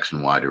in the X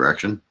and Y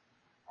direction.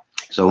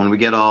 So when we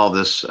get all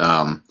this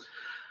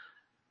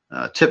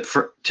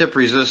tip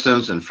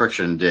resistance and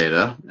friction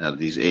data at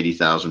these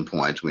 80,000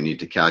 points, we need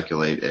to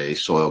calculate a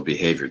soil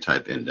behavior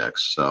type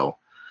index. So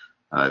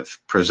I've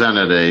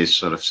presented a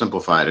sort of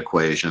simplified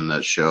equation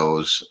that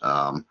shows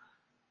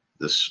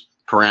this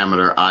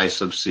parameter I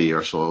sub C,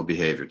 or soil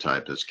behavior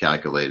type, is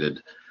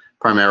calculated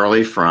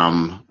primarily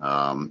from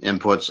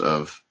inputs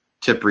of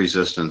tip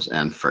resistance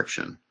and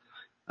friction.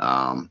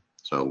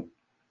 So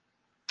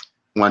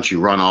once you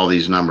run all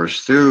these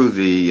numbers through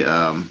the in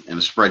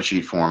a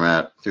spreadsheet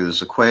format through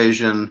this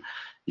equation,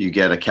 you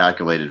get a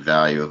calculated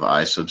value of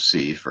I sub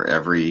C for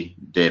every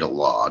data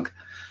log.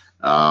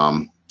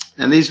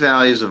 And these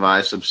values of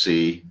I sub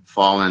C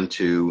fall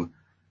into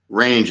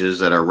ranges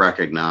that are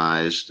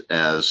recognized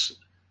as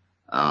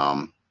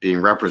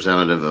being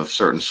representative of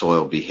certain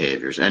soil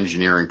behaviors,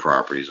 engineering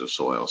properties of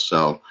soil.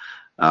 So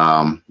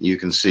you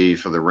can see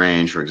for the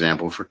range, for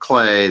example, for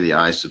clay, the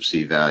I sub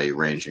C value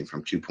ranging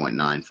from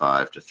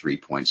 2.95 to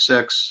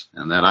 3.6,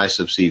 and that I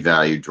sub C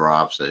value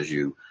drops as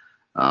you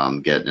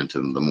get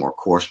into the more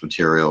coarse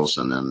materials,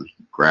 and then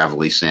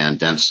gravelly sand,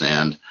 dense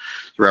sand,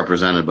 is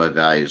represented by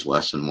values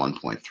less than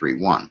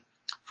 1.31.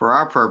 For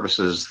our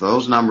purposes,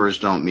 those numbers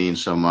don't mean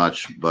so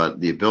much, but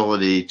the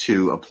ability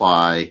to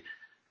apply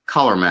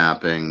color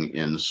mapping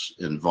in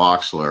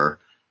Voxler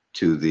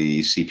to the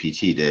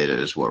CPT data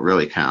is what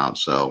really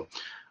counts. So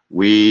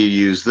we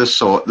use this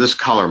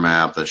color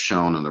map that's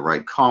shown in the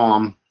right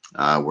column,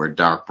 where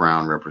dark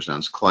brown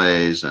represents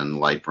clays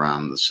and light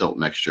brown the silt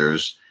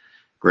mixtures,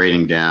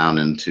 grading down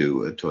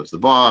into towards the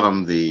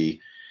bottom the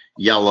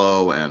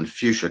yellow and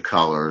fuchsia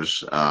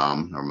colors,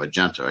 or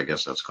magenta, I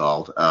guess that's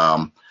called.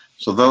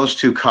 So those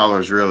two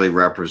colors really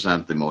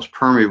represent the most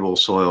permeable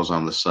soils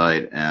on the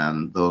site,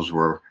 and those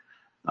were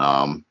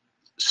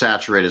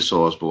saturated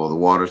soils below the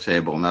water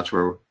table, and that's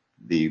where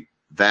the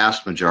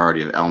vast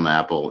majority of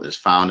LNAPL is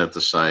found at the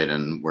site,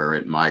 and where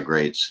it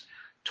migrates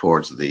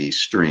towards the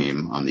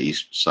stream on the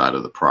east side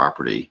of the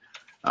property.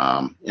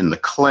 In the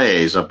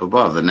clays up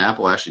above, the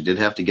NAPL actually did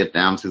have to get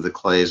down through the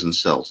clays and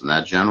silts, and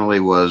that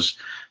generally was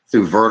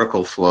through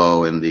vertical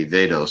flow in the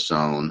vadose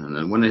zone, and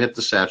then when it hit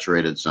the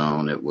saturated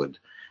zone, it would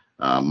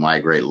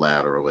migrate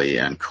laterally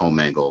and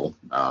commingle.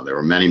 There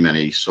were many,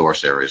 many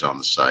source areas on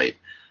the site,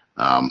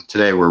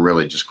 Today we're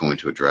really just going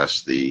to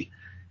address the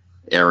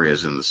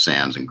areas in the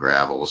sands and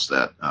gravels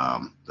that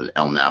the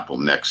LNAPL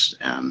mixed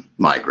and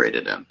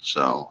migrated in.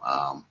 So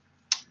I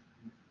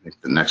think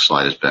the next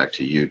slide is back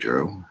to you,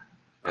 Drew.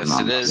 Yes,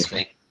 it is.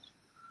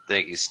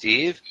 Thank you,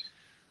 Steve.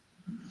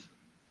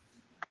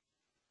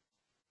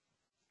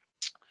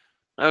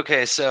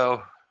 Okay,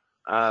 so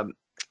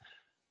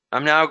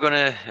I'm now going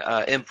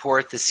to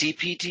import the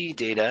CPT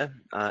data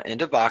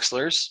into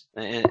Voxlers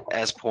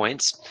as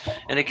points.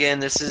 And again,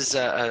 this is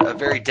a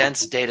very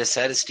dense data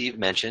set, as Steve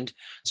mentioned.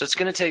 So it's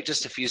going to take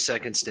just a few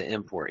seconds to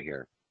import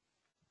here.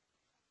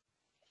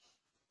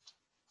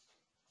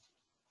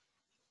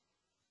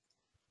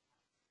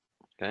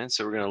 Okay,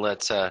 so we're going to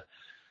let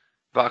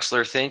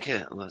Voxler think.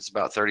 It's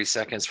about 30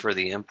 seconds for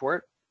the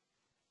import.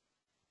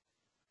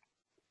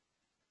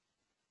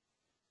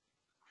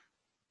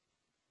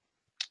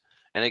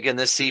 And again,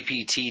 this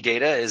CPT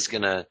data is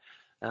going to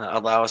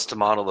allow us to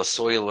model a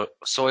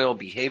soil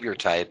behavior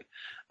type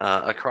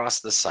across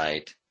the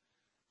site.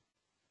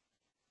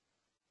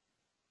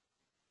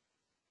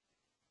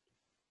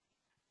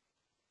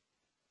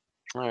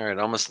 All right,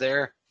 almost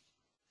there.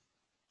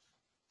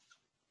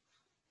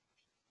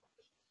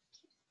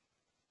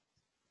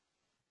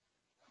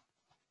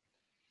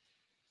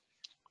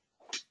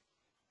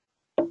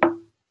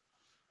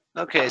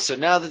 Okay, so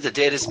now that the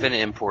data's been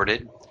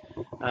imported,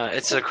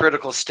 it's a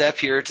critical step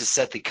here to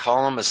set the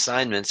column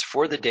assignments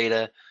for the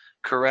data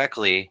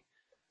correctly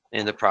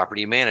in the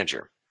property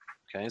manager.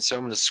 Okay, so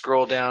I'm going to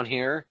scroll down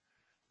here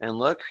and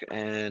look.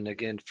 And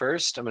again,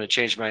 first, I'm going to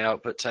change my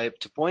output type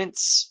to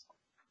points.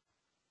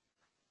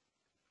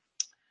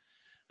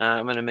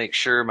 I'm going to make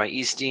sure my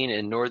easting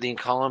and northing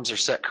columns are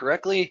set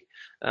correctly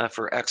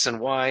for X and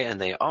Y, and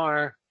they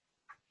are.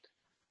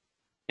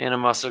 And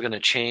I'm also going to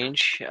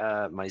change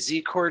my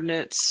Z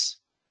coordinates.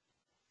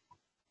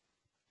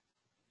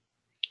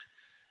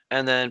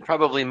 And then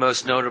probably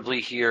most notably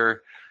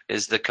here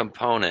is the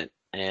component.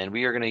 And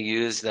we are going to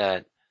use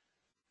that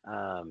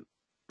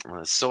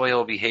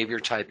soil behavior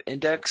type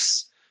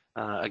index.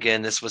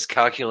 Again, this was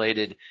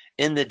calculated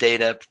in the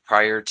data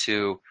prior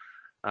to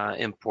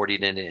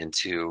importing it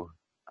into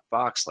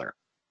Voxler.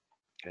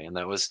 Okay, and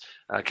that was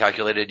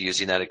calculated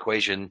using that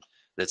equation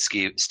that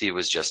Steve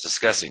was just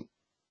discussing.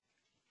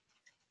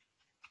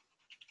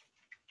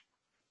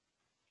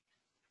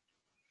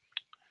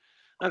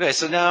 Okay,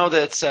 so now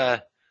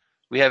that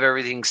we have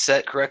everything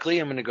set correctly,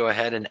 I'm going to go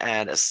ahead and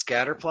add a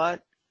scatter plot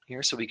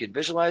here so we could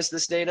visualize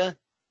this data.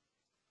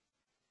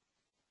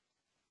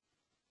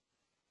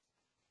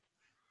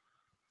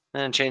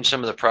 And change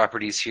some of the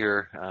properties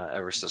here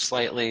ever so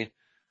slightly.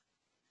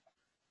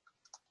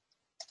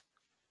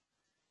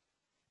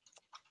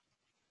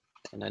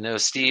 And I know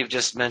Steve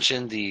just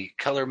mentioned the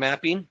color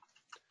mapping.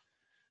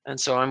 And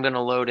so I'm going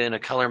to load in a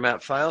color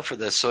map file for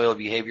the soil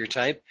behavior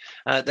type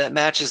that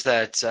matches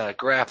that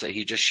graph that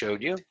he just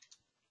showed you.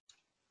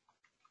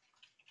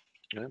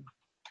 Okay.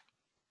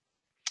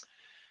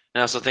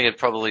 I also think it'd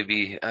probably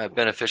be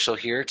beneficial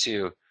here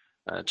to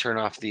turn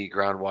off the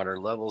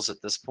groundwater levels at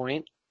this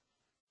point.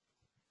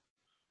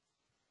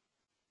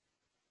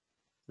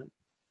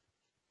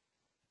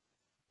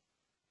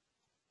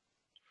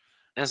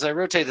 As I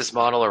rotate this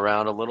model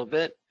around a little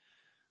bit,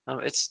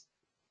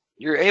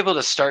 you're able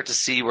to start to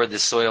see where the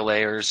soil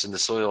layers and the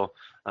soil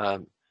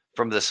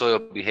from the soil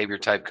behavior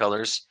type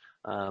colors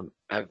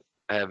have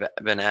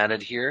been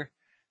added here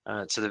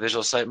to the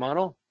visual site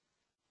model.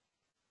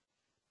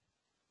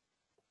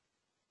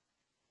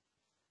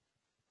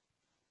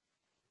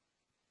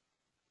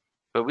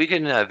 But we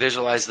can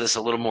visualize this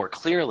a little more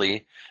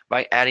clearly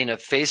by adding a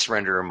face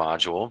renderer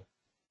module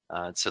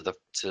to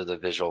the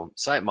visual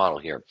site model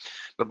here.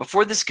 But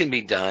before this can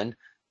be done,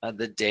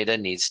 the data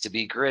needs to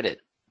be gridded.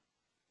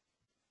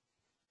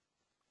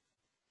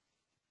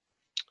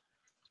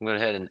 I'm going to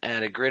go ahead and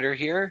add a gridder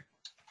here.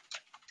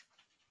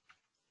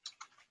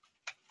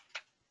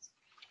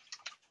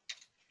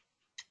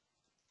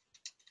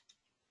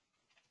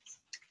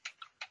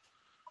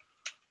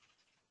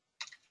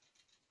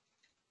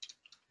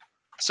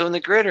 So in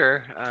the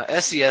gridder,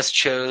 SES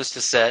chose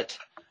to set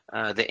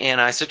the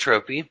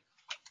anisotropy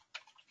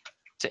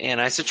to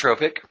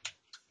anisotropic.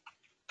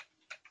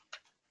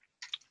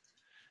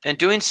 And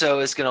doing so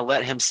is going to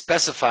let him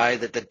specify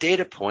that the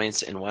data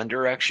points in one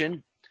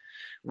direction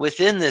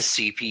within this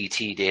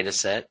CPT data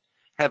set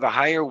have a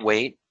higher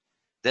weight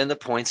than the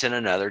points in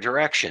another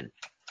direction.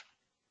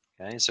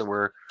 Okay, so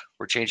we're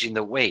changing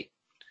the weight.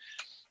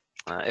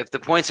 If the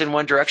points in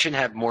one direction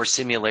have more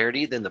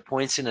similarity than the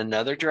points in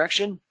another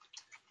direction,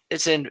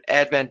 it's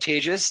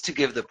advantageous to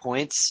give the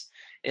points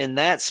in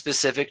that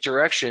specific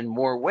direction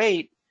more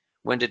weight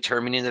when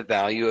determining the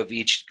value of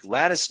each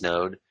lattice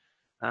node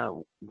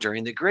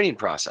during the gridding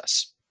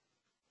process.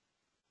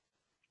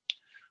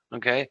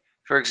 Okay,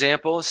 for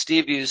example,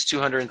 Steve used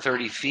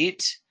 230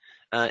 feet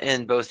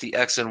in both the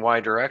X and Y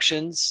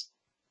directions.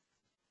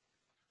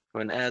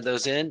 Go ahead and add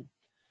those in.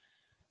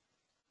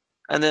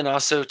 And then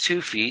also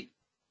 2 feet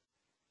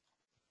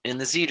in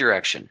the Z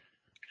direction.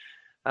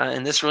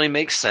 And this really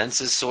makes sense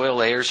as soil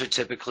layers are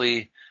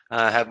typically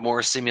have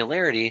more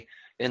similarity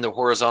in the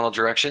horizontal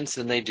directions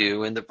than they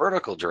do in the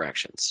vertical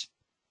directions.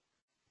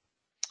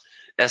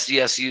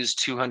 SDS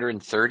used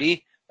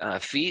 230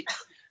 feet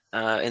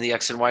in the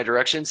X and Y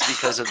directions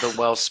because of the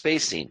well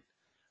spacing,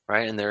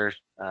 right? And they're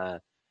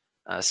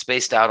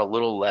spaced out a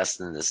little less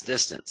than this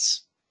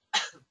distance.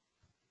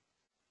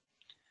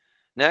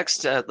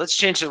 Next, let's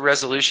change the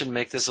resolution,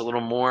 make this a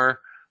little more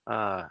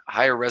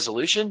higher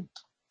resolution.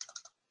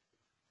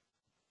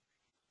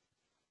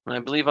 And I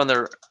believe on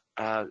the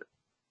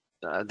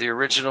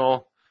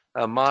original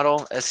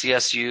model,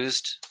 SES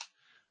used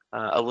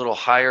a little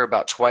higher,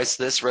 about twice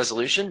this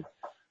resolution.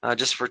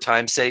 Just for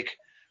time's sake,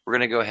 we're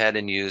going to go ahead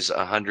and use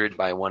 100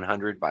 by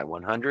 100 by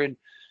 100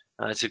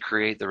 to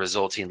create the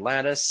resulting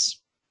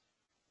lattice.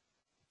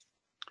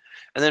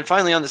 And then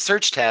finally, on the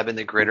search tab in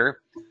the gritter,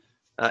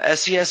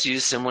 SES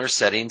used similar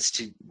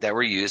settings that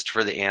were used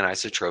for the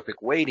anisotropic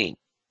weighting.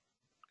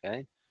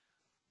 Okay,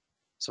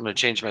 so I'm going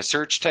to change my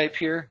search type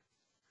here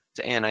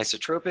to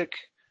anisotropic,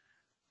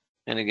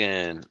 and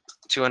again,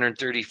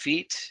 230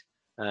 feet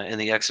in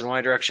the X and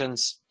Y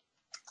directions,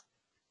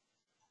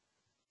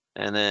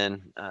 and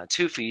then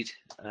 2 feet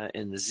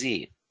in the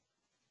Z.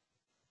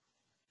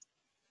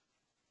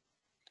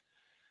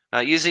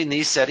 Using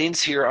these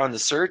settings here on the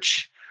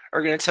search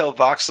are going to tell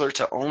Voxler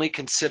to only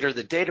consider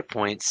the data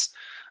points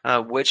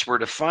which we're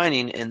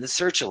defining in the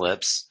search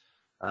ellipse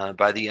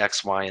by the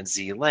X, Y, and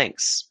Z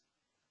lengths.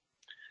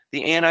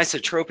 The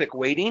anisotropic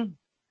weighting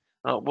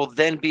will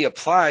then be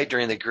applied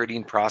during the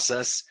gridding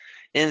process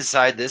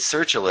inside this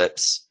search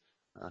ellipse.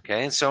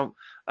 Okay, so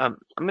I'm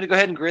going to go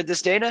ahead and grid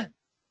this data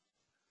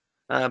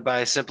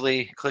by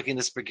simply clicking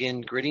this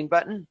Begin Gridding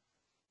button.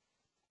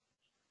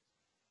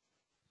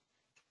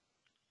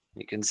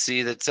 You can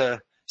see that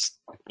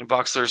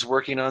Voxler is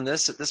working on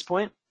this at this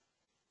point.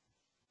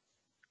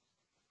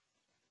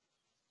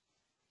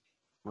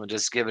 We'll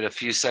just give it a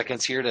few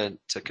seconds here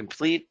to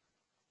complete.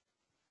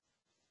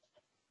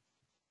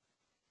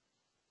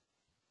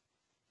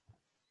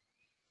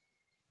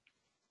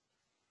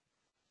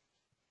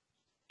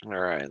 All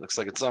right, looks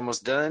like it's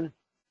almost done.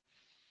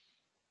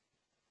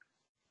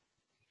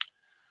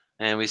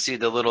 And we see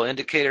the little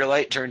indicator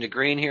light turn to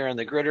green here on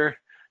the gritter.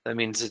 That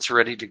means it's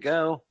ready to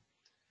go.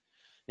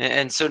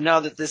 And so now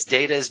that this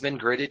data has been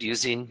gridded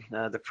using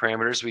the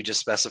parameters we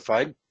just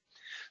specified,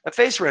 a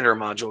face render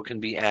module can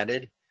be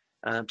added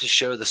to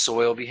show the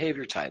soil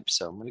behavior type.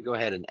 So I'm going to go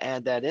ahead and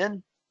add that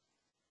in.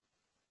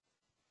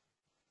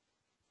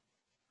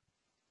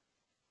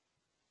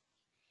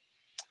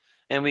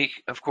 And we,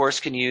 of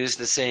course, can use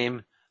the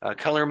same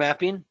color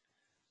mapping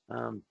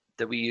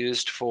that we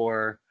used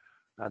for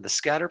the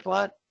scatter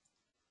plot.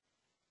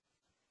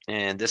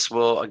 And this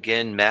will,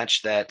 again,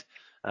 match that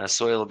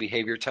soil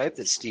behavior type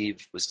that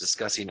Steve was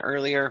discussing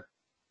earlier.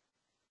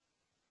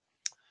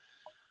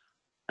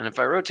 And if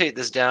I rotate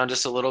this down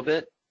just a little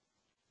bit,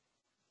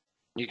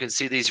 you can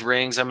see these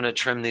rings. I'm going to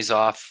trim these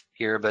off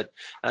here, but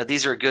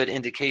these are good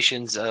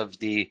indications of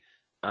the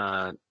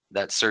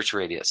that search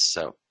radius.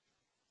 So I'm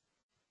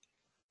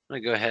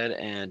going to go ahead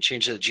and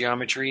change the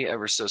geometry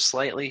ever so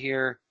slightly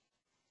here.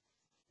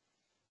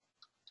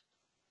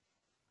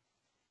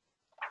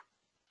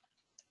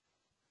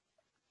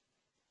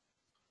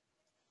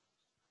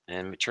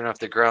 And we turn off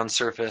the ground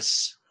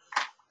surface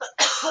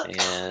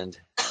and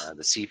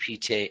the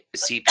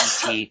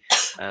CPT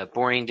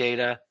boring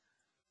data.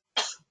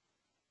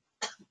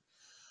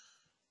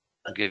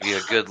 I'll give you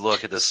a good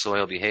look at the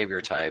soil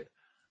behavior type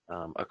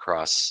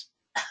across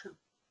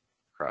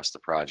the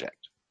project.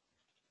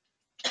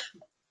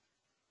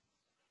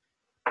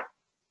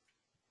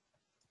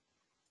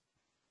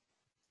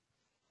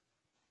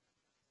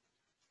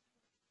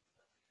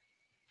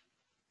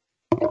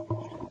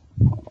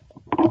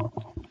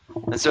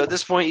 And so at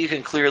this point, you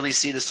can clearly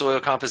see the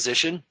soil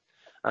composition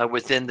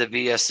within the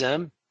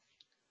VSM.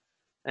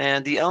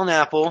 And the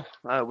LNAPL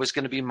was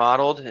going to be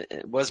modeled,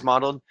 it was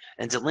modeled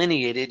and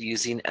delineated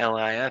using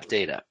LIF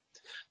data.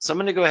 So I'm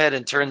going to go ahead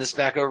and turn this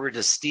back over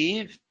to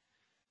Steve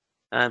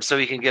so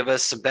he can give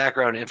us some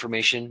background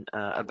information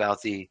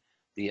about the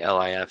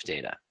LIF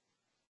data.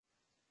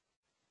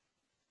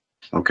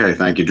 Okay,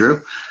 thank you,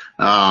 Drew.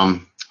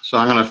 So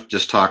I'm going to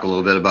just talk a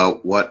little bit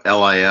about what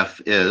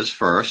LIF is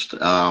first.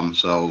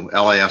 So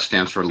LIF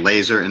stands for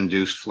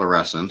laser-induced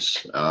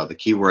fluorescence. The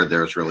key word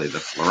there is really the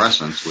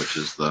fluorescence, which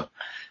is the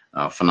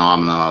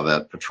phenomena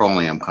that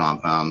petroleum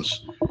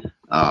compounds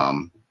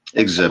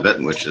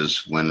exhibit, which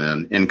is when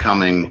an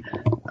incoming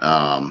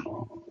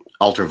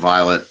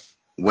ultraviolet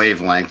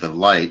wavelength of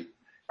light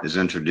is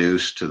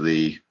introduced to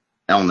the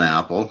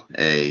LNAPL,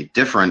 a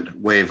different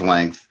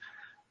wavelength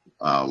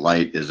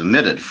light is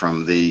emitted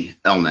from the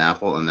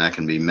LNAPL, and that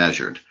can be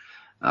measured.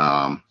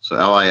 So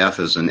LIF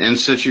is an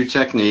in-situ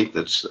technique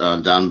that's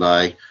done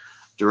by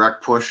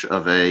direct push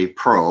of a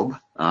probe.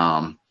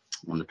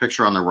 On the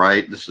picture on the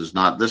right, this is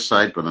not this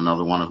site, but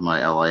another one of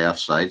my LIF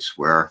sites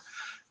where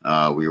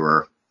we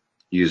were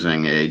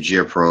using a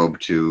geoprobe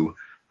to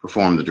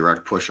perform the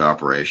direct push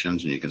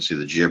operations. And you can see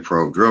the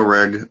geoprobe drill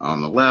rig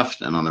on the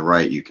left, and on the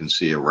right you can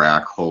see a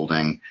rack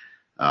holding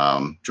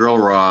drill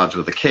rods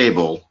with a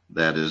cable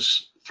that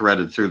is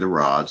threaded through the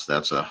rods.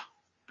 That's a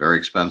very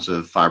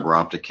expensive fiber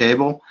optic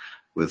cable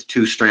with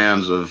 2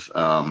 strands of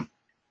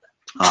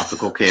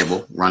optical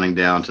cable running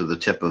down to the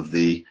tip of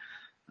the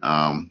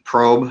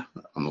probe.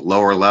 On the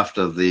lower left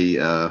of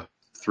the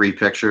 3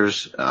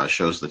 pictures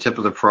shows the tip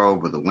of the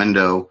probe with a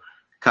window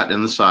cut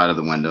in the side of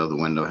the window. The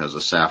window has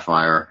a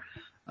sapphire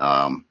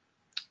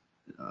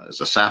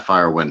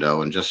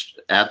window, and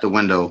just at the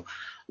window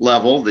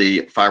level,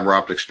 the fiber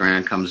optic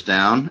strand comes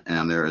down,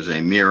 and there is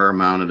a mirror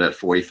mounted at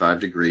 45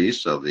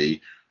 degrees. So the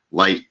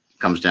light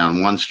comes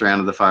down one strand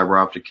of the fiber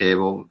optic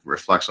cable,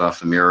 reflects off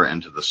the mirror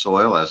into the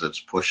soil as it's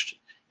pushed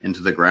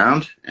into the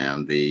ground,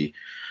 and the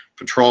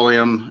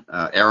petroleum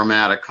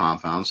aromatic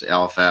compounds,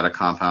 aliphatic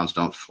compounds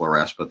don't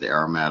fluoresce, but the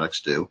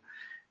aromatics do,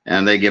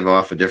 and they give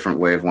off a different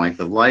wavelength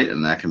of light,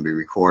 and that can be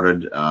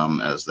recorded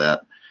as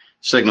that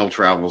signal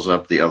travels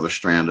up the other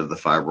strand of the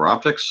fiber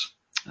optics.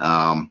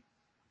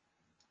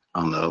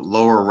 On the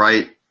lower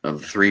right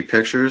of the 3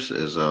 pictures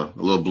is a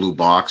little blue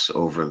box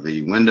over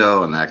the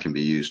window, and that can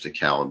be used to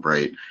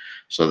calibrate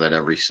so that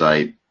every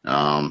site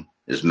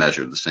is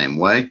measured the same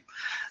way.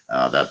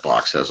 That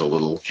box has a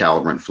little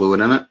calibrant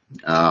fluid in it.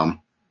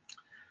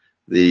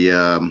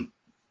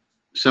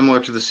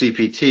 Similar to the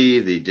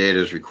CPT, the data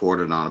is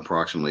recorded on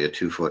approximately a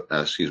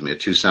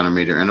 2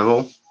 centimeter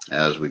interval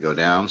as we go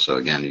down. So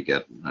again, you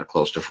get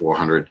close to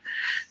 400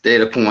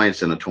 data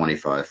points in a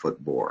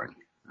 25-foot boring.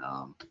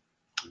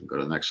 Go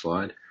to the next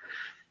slide.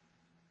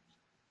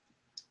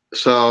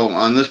 So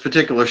on this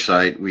particular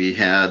site, we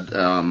had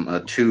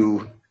a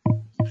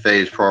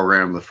 2-phase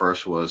program. The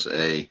first was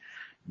a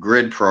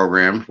grid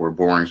program where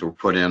borings were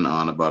put in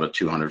on about a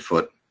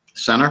 200-foot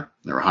center.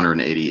 There were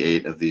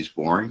 188 of these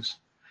borings.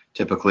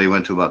 Typically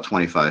went to about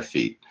 25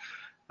 feet.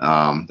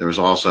 There was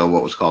also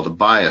what was called a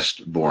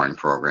biased boring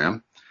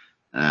program,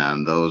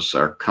 and those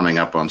are coming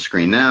up on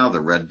screen now,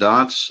 the red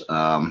dots.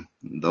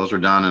 Those are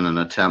done in an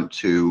attempt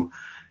to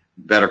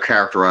better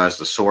characterize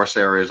the source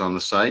areas on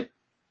the site.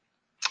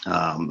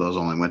 Those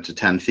only went to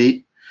 10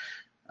 feet,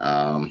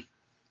 but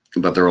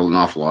there were an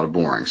awful lot of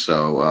borings.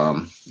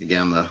 So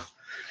again, the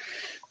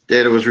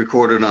data was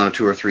recorded on a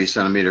 2 or 3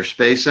 centimeter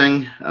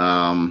spacing.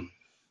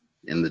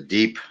 In the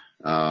deep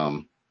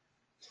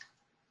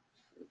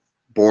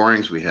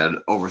borings, we had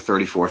over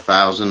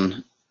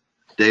 34,000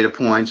 data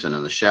points, and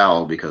in the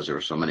shallow, because there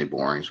were so many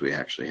borings, we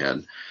actually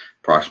had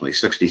approximately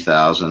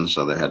 60,000.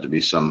 So there had to be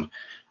some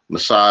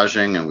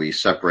massaging, and we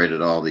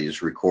separated all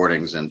these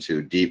recordings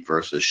into deep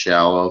versus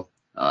shallow.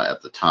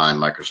 At the time,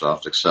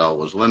 Microsoft Excel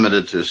was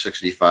limited to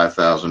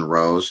 65,000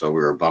 rows, so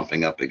we were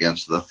bumping up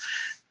against the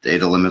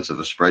data limits of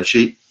a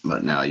spreadsheet,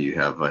 but now you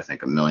have, I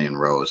think, 1 million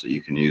rows that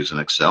you can use in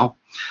Excel.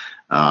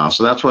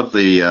 So that's what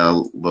the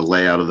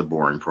layout of the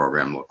boring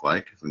program looked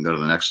like. If we can go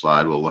to the next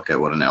slide, we'll look at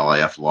what an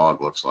LIF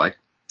log looks like.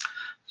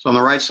 So on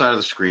the right side of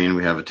the screen,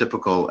 we have a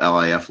typical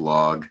LIF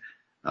log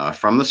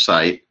from the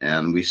site,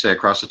 and we say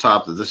across the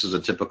top that this is a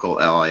typical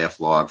LIF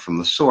log from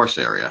the source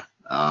area.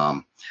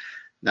 Now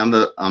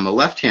on the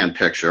left-hand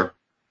picture,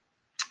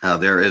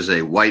 there is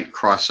a white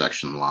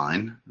cross-section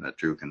line that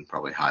Drew can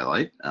probably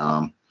highlight.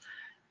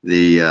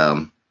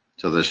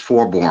 So there's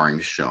 4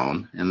 borings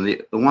shown, and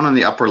the one on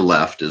the upper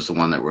left is the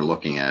one that we're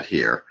looking at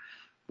here,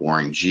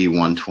 boring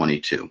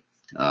G122.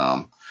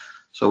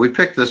 So we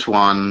picked this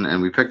one,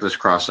 and we picked this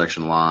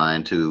cross-section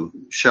line to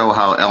show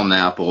how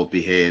LNAPL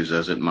behaves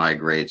as it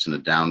migrates in a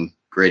down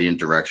gradient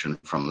direction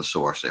from the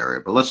source area.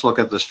 But let's look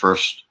at this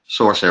first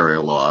source area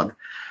log.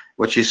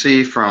 What you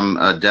see from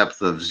a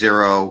depth of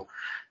 0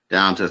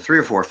 down to 3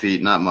 or 4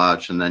 feet, not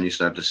much, and then you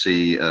start to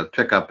see a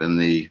pickup in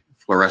the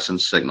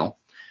fluorescence signal.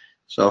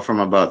 So from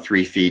about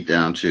 3 feet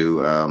down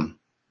to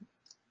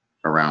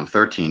around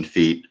 13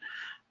 feet,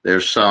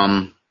 there's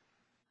some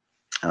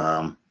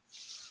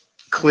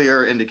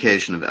clear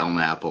indication of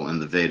LNAPL in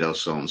the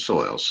vadose-zone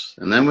soils.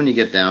 And then when you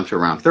get down to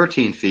around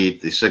 13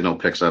 feet, the signal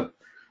picks up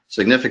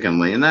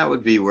significantly, and that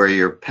would be where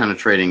you're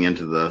penetrating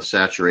into the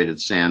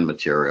saturated sand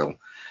material.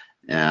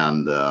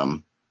 And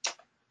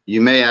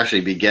you may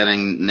actually be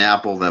getting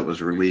NAPL that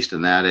was released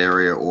in that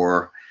area,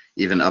 or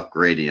even up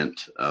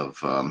gradient of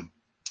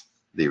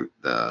the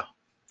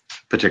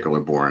particular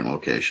boring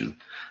location.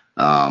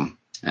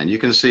 And you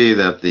can see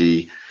that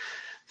the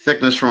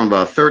thickness from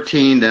about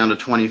 13 down to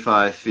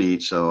 25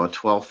 feet, so a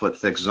 12-foot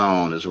thick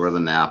zone, is where the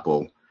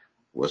NAPL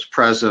was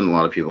present. A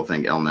lot of people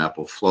think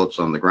LNAPL floats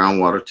on the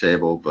groundwater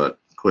table, but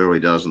clearly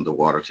doesn't. The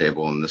water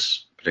table in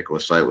this particular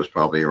site was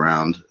probably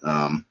around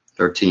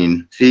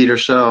 13 feet or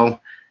so,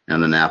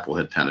 and the NAPL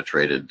had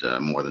penetrated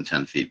more than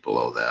 10 feet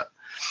below that.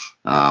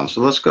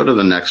 So let's go to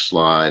the next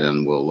slide,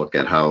 and we'll look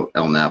at how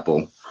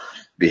LNAPL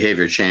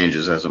behavior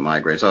changes as it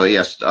migrates. Oh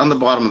yes, on the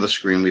bottom of the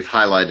screen, we've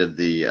highlighted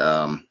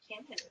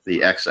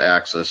the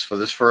x-axis. For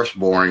this first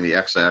boring, the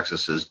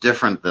x-axis is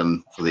different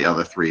than for the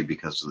other 3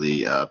 because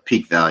the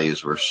peak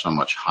values were so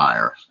much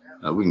higher.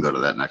 We can go to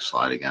that next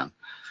slide again.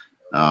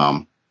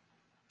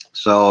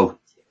 So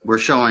we're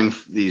showing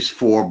these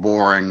 4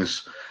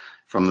 borings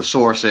from the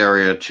source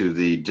area to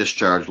the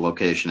discharge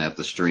location at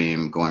the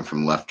stream, going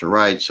from left to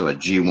right. So at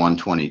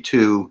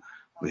G122,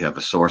 We have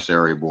a source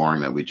area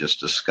boring that we just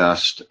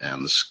discussed,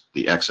 and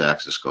the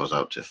x-axis goes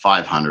out to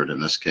 500 in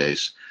this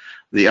case.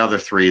 The other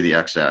three, the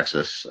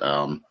x-axis,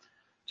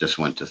 just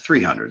went to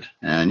 300.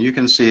 And you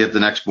can see at the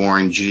next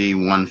boring,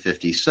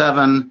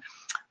 G157,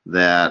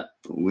 that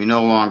we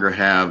no longer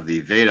have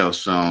the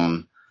vadose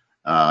zone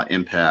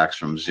impacts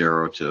from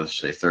 0 to,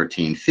 say,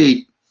 13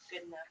 feet.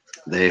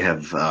 They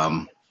have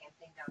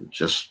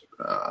just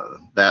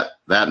that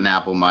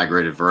NAPL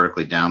migrated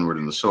vertically downward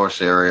in the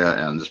source area,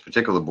 and this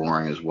particular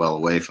boring is well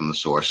away from the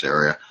source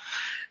area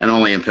and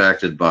only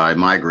impacted by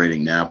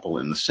migrating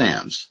NAPL in the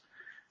sands.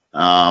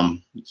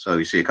 So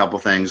you see a couple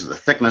things. The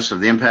thickness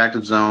of the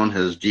impacted zone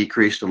has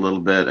decreased a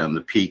little bit, and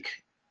the peak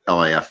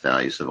LAF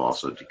values have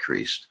also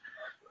decreased.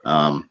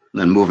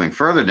 Then moving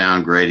further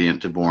down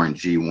gradient to boring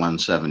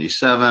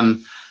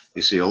G177,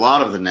 you see a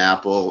lot of the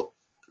NAPL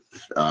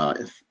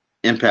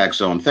impact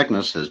zone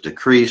thickness has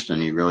decreased,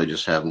 and you really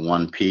just have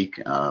one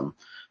peak.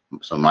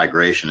 So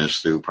migration is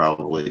through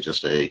probably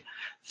just a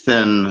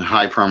thin,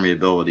 high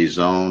permeability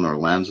zone or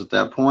lens at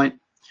that point.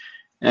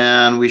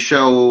 And we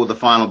show the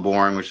final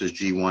boring, which is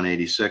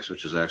G186,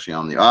 which is actually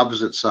on the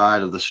opposite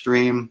side of the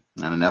stream,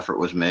 and an effort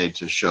was made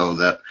to show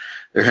that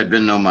there had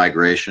been no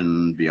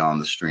migration beyond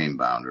the stream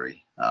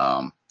boundary.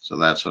 So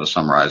that sort of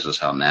summarizes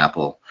how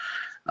NAPL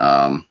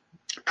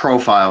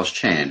profiles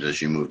change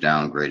as you move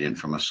down gradient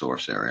from a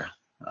source area.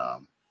 I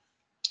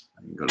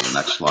can go to the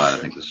next slide. I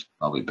think this is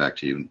probably back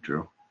to you,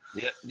 Drew.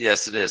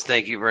 Yes, it is.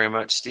 Thank you very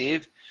much,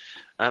 Steve.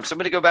 So I'm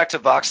going to go back to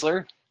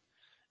Voxler,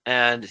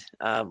 and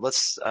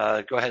let's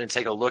go ahead and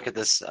take a look at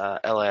this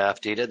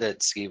LIF data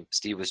that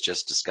Steve was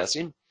just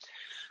discussing.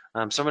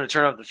 So I'm going to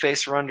turn off the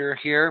face render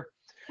here,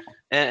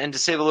 and to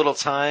save a little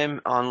time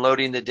on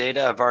loading the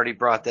data, I've already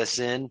brought this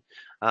into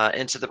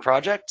the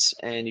project,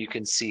 and you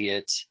can see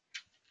it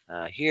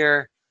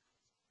here,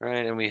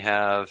 right? And we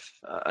have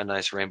a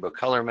nice rainbow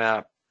color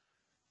map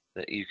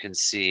that you can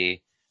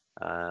see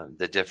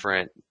the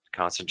different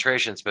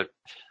concentrations, but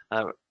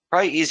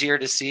probably easier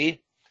to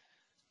see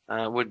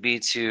would be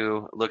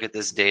to look at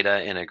this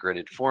data in a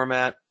gridded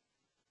format.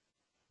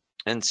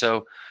 And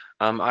so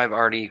I've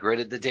already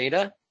gridded the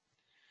data,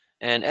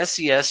 and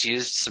SES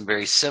used some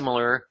very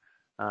similar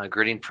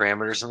gridding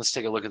parameters, and let's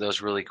take a look at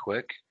those really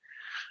quick,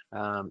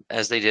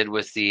 as they did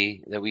with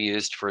that we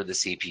used for the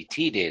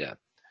CPT data.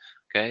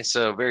 Okay,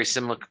 so very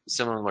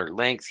similar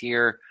length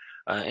here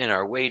in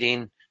our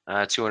weighting,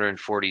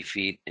 240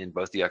 feet in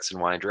both the X and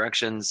Y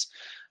directions,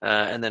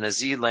 and then a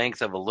Z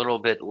length of a little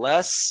bit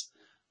less,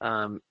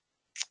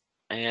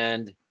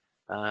 and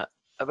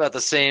about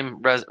the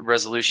same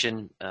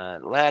resolution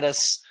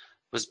lattice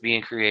was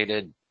being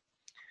created,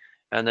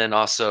 and then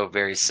also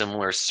very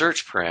similar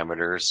search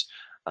parameters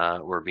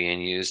were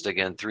being used,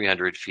 again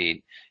 300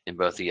 feet in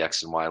both the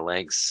X and Y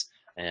lengths,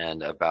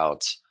 and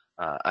about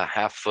a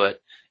half foot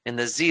in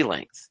the Z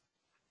length.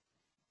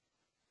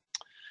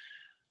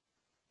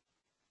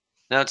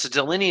 Now, to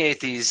delineate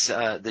these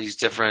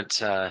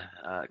different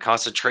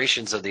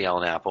concentrations of the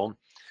LNAPL,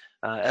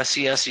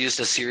 SES used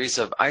a series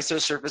of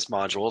isosurface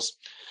modules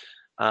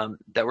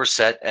that were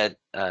set at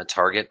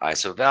target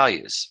ISO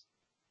values,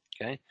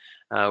 okay,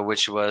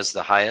 which was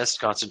the highest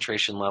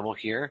concentration level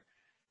here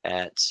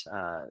at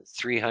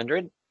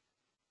 300,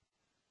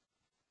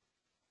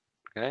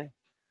 okay,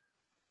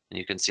 and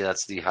you can see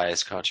that's the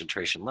highest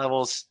concentration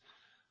levels.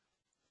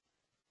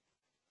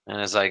 And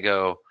as I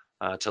go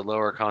to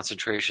lower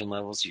concentration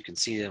levels, you can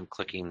see them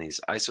clicking these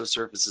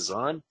isosurfaces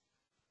on.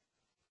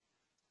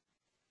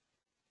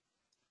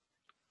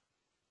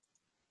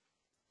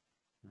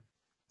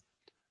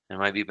 It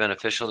might be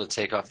beneficial to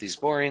take off these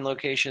boring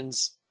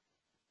locations.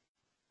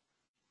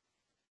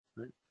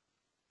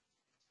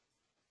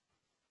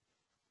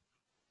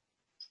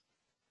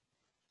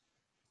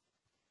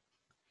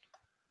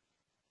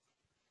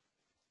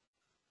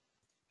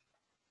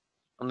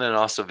 And then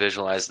also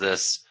visualize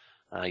this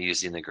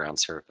using the ground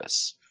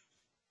surface.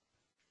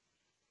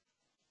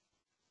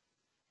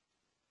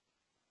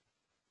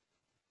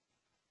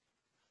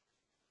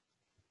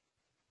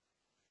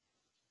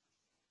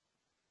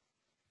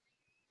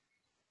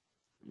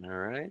 All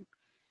right.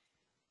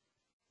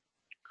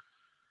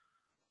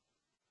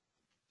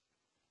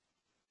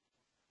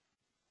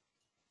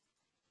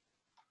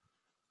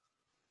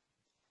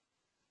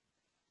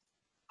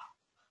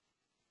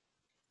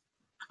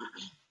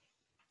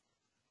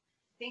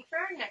 Think for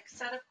our next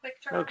set of quick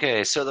turn.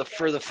 Okay, so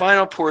for the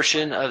final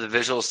portion of the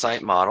visual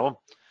site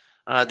model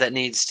that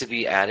needs to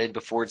be added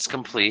before it's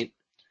complete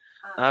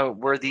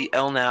were the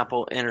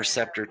LNAPL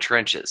interceptor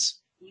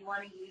trenches.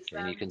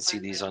 And you can see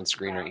these on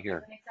screen right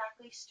here.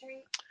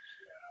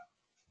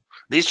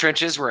 These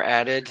trenches were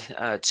added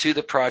to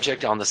the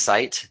project on the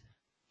site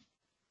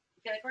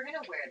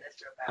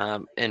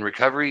in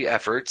recovery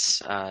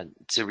efforts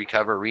to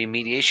recover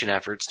remediation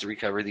efforts to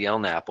recover the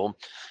LNAPL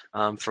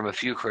from a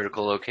few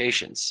critical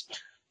locations.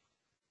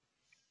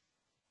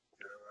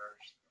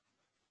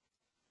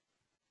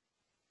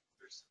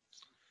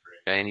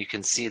 Okay, and you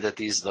can see that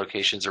these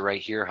locations are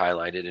right here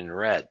highlighted in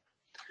red.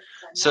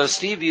 So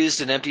Steve used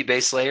an empty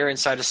base layer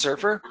inside a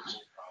Surfer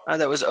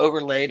that was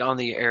overlaid on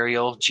the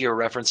aerial,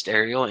 georeferenced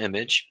aerial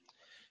image,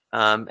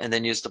 and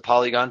then used the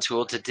polygon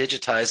tool to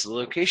digitize the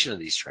location of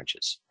these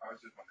trenches.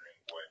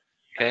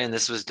 Okay, and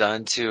this was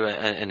done to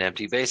an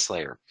empty base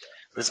layer.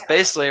 This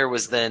base layer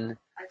was then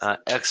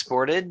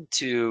exported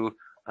to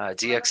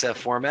DXF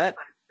format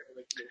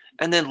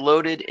and then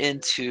loaded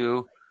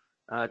into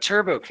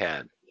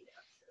TurboCAD.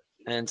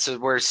 And so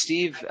where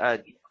Steve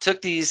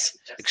took these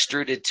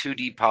extruded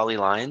 2D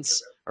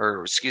polylines,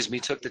 or excuse me,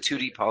 took the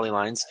 2D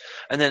polylines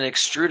and then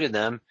extruded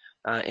them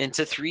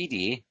into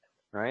 3D,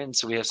 right? And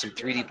so we have some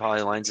 3D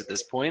polylines at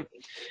this point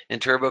in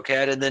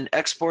TurboCAD, and then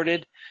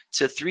exported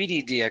to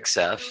 3D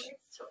DXF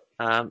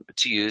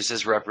to use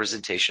as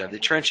representation of the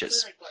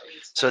trenches.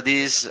 So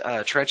these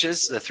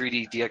trenches, the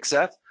 3D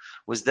DXF,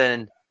 was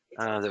then,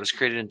 that was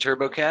created in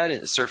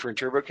TurboCAD, Surfer and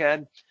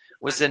TurboCAD,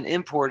 was then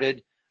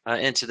imported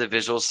into the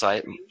visual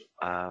site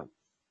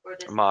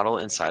model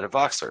inside of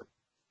Voxler.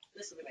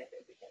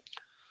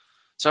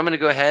 So I'm going to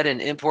go ahead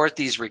and import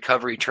these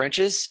recovery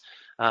trenches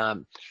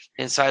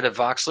inside of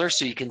Voxler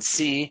so you can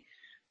see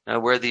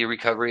where the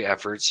recovery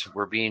efforts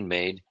were being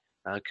made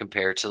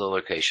compared to the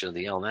location of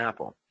the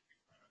LNAPL.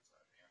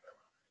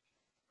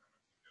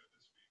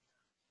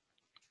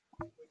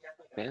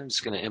 Okay, I'm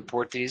just going to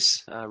import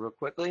these real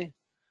quickly.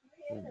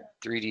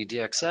 3D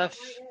DXF.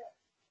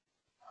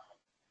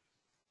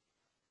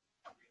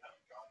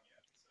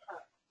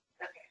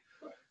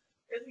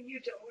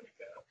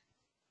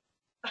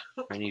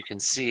 And you can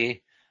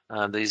see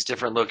these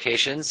different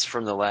locations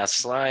from the last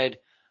slide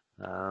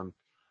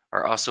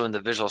are also in the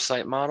visual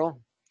site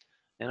model.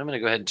 And I'm going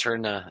to go ahead and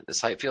turn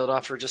this height field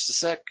off for just a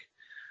sec.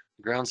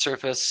 Ground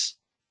surface.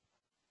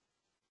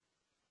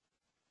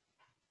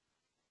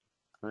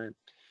 All right.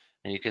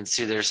 And you can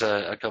see there's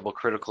a couple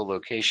critical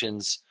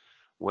locations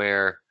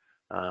where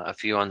a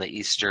few on the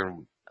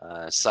eastern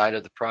side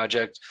of the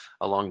project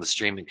along the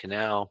stream and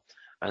canal,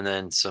 and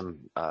then some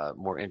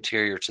more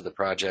interior to the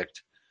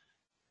project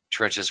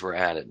trenches were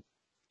added.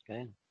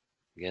 Okay,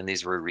 again,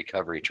 these were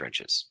recovery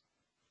trenches.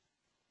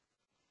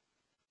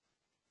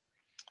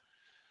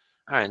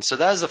 All right, so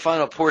that is the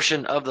final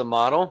portion of the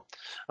model.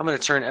 I'm going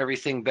to turn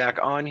everything back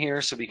on here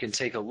so we can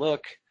take a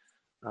look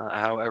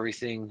how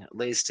everything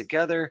lays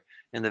together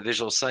in the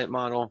visual site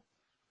model,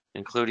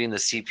 including the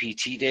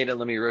CPT data.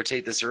 Let me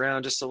rotate this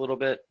around just a little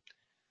bit.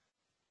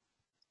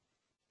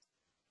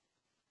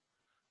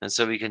 And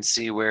so we can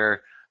see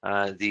where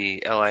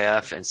the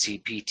LIF and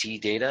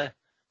CPT data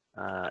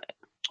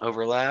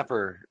overlap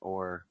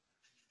or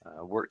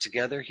work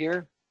together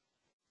here.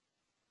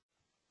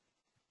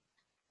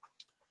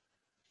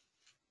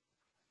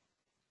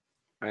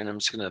 All right, I'm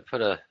just going to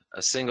put a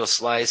single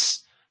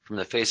slice from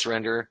the face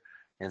render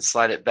and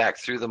slide it back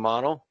through the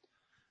model.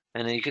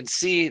 And then you can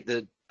see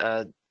the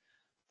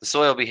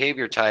soil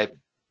behavior type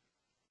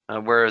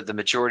where the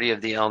majority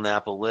of the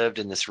LNAPL lived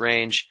in this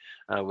range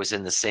was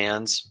in the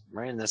sands,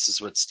 right? And this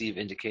is what Steve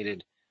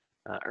indicated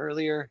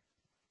earlier.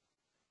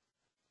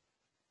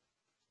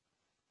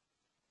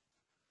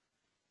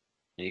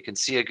 And you can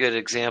see a good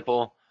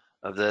example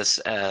of this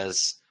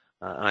as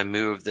I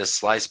move this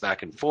slice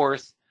back and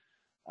forth.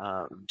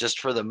 Just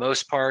for the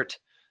most part,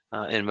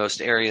 in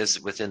most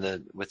areas within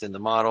the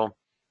model,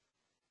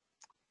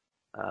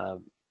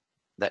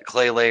 that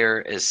clay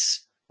layer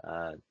is,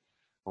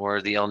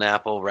 or the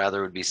LNAPL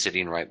rather, would be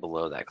sitting right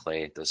below that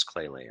those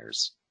clay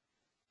layers.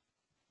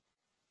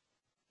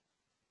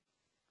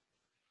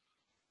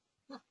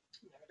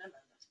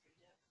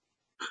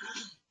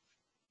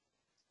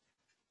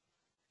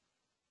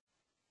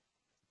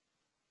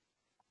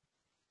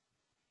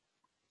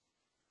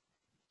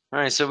 All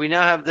right, so we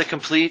now have the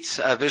complete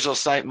visual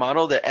site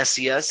model that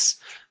SES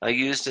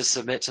used to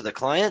submit to the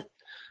client,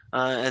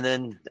 and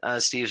then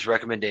Steve's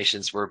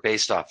recommendations were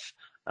based off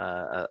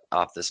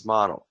this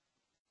model.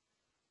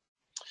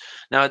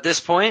 Now at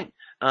this point,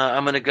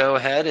 I'm going to go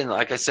ahead and,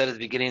 like I said at the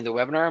beginning of the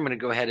webinar, I'm going to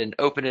go ahead and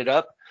open it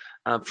up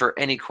for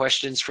any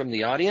questions from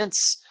the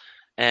audience,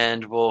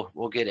 and we'll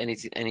get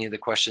any of the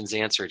questions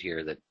answered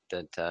here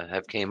that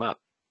have came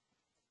up.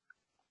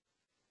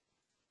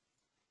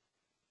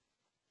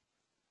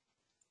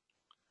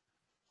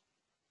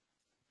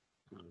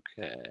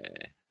 Okay.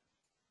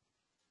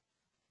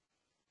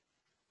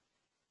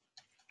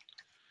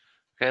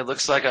 Okay, it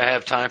looks like I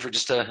have time for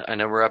just I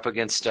know we're up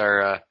against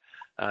our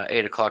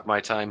 8 o'clock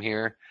my time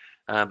here,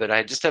 but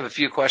I just have a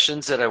few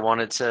questions that I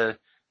wanted to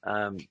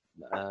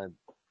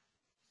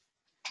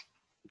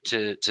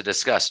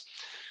discuss.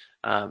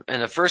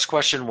 And the first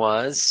question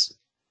was,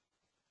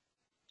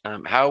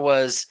 how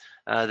was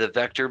the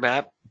vector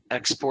map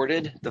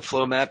exported, the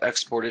flow map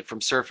exported from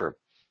Surfer?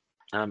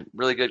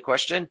 Really good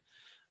question.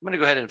 I'm going to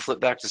go ahead and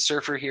flip back to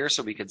Surfer here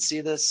so we can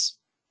see this.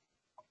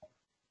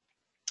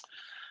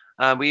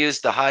 We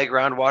used the high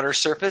groundwater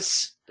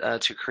surface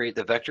to create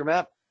the vector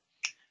map,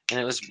 and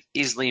it was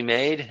easily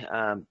made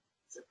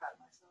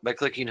by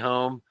clicking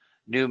Home,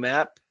 New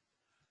Map,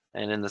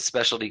 and in the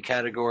specialty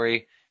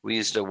category, we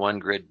used a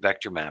one-grid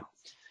vector map.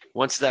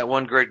 Once that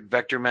one-grid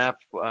vector map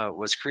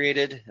was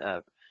created,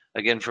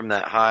 again from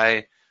that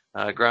high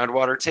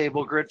groundwater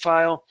table grid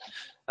file,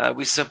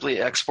 we simply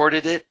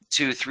exported it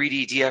to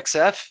 3D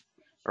DXF,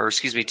 or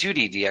excuse me,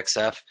 2D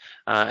DXF,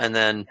 and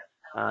then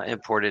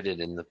imported it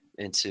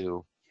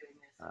into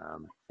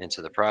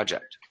the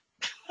project.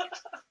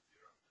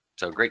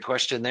 So great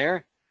question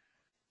there.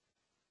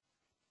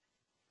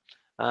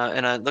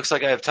 And it looks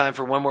like I have time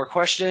for one more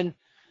question.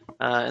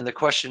 And the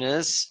question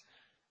is,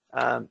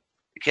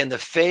 can the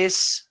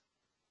face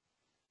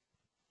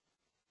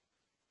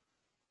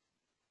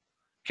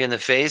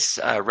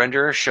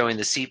render showing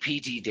the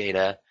CPT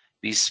data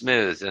be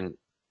smooth? And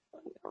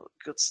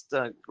it's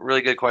a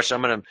really good question.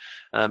 I'm going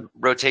to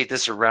rotate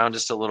this around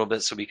just a little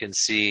bit so we can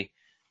see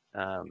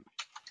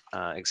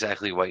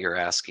exactly what you're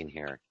asking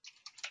here.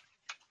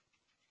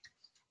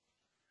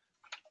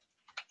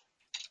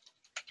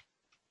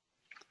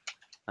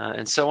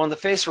 And so on the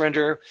face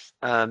render,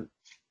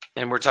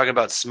 and we're talking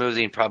about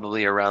smoothing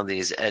probably around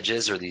these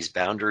edges or these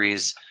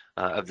boundaries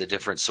of the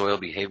different soil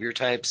behavior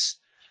types.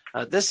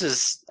 This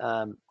is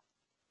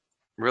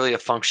really a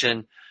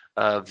function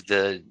of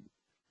the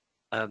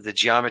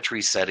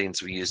geometry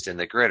settings we used in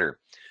the gritter.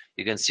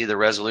 You can see the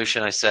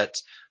resolution I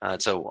set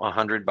to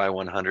 100 by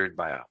 100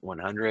 by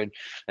 100,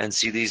 and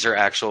see these are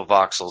actual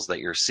voxels that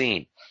you're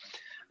seeing.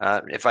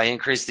 If I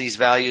increase these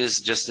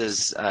values just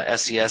as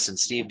SES and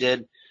Steve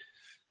did,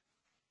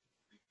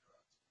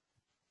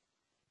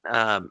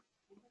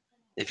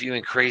 if you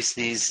increase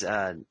these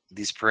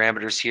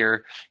parameters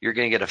here, you're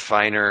going to get a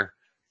finer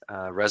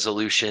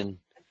resolution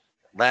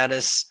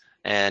lattice,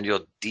 and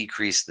you'll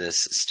decrease this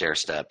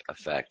stair-step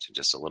effect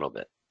just a little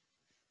bit.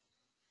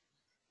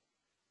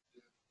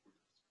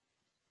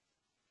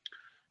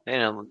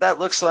 And that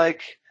looks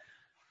like,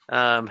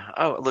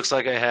 it looks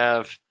like I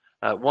have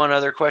one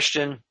other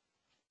question.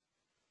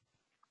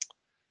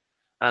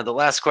 The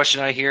last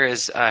question I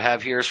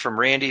have here is from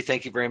Randy.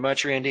 Thank you very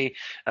much, Randy.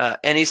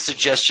 Any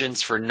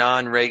suggestions for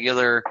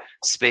non-regular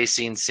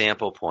spacing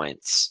sample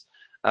points?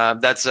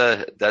 That's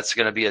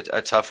going to be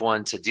a tough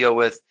one to deal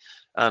with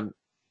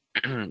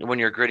when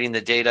you're gridding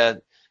the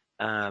data.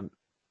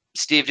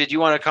 Steve, did you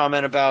want to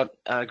comment about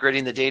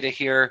gridding the data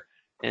here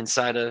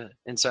inside of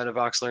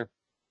Voxler?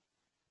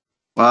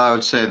 Well, I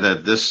would say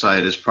that this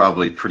site is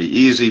probably pretty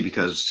easy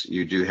because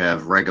you do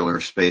have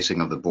regular spacing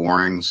of the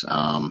borings.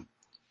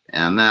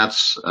 And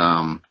that's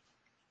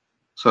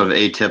sort of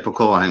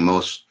atypical. I think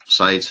most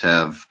sites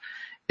have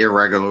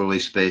irregularly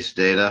spaced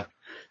data.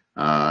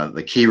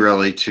 The key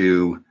really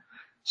to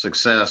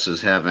success is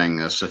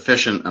having a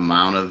sufficient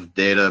amount of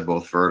data,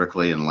 both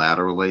vertically and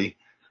laterally.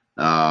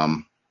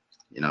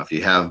 If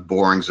you have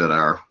borings that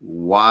are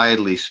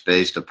widely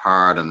spaced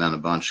apart and then a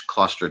bunch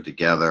clustered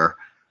together,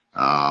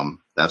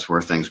 that's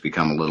where things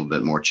become a little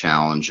bit more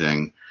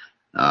challenging.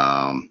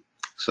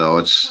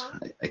 So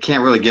I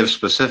can't really give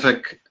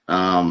specific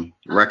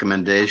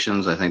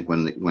recommendations. I think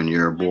when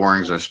your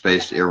borings are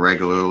spaced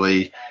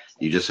irregularly,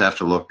 you just have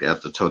to look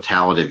at the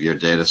totality of your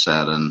data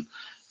set and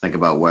think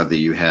about whether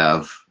you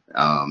have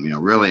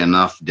really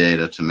enough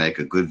data to make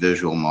a good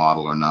visual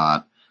model or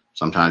not.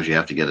 Sometimes you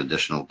have to get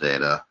additional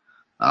data.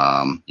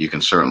 You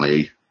can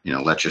certainly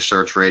let your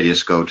search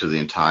radius go to the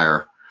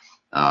entire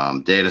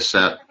data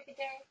set.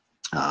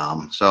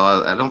 So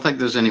I don't think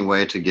there's any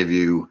way to give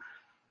you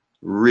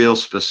real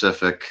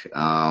specific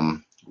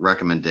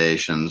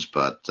recommendations,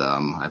 but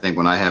I think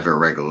when I have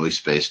irregularly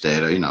spaced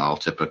data, I'll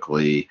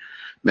typically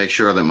make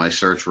sure that my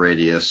search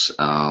radius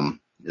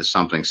is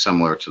something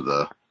similar to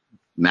the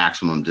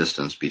maximum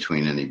distance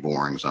between any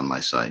borings on my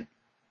site.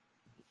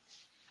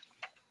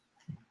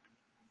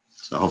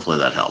 So hopefully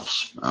that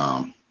helps.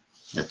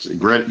 It's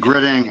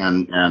gridding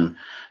and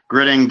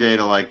gridding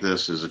data like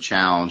this is a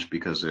challenge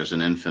because there's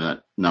an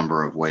infinite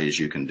number of ways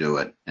you can do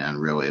it, and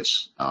really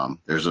it's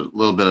there's a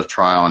little bit of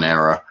trial and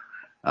error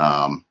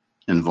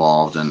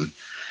involved in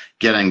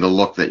getting the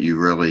look that you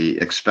really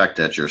expect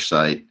at your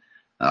site.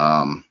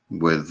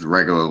 With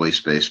regularly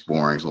spaced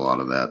borings, a lot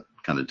of that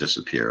kind of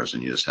disappears,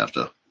 and you just have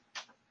to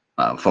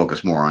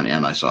focus more on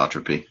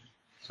anisotropy.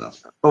 So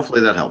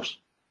hopefully that helps.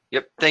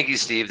 Yep, thank you,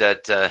 Steve.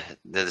 That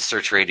the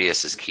search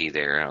radius is key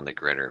there on the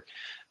gritter.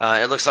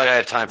 It looks like I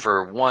have time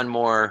for one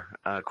more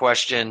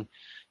question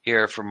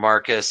here from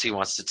Marcus. He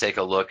wants to take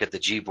a look at the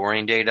G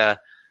boring data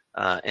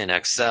in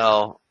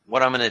Excel.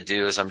 What I'm going to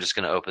do is I'm just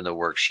going to open the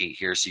worksheet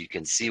here so you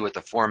can see what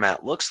the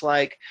format looks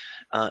like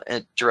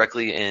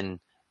directly in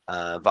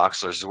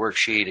Voxler's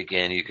worksheet.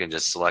 Again, you can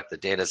just select the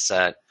data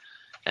set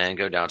and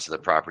go down to the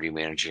property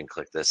manager and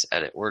click this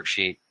edit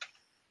worksheet.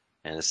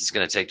 And this is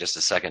going to take just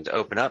a second to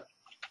open up.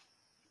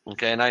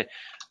 Okay, and I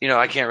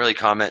can't really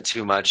comment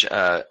too much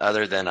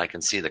other than I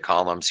can see the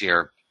columns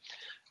here.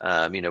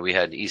 We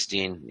had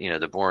Easting,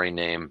 the boring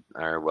name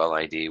or well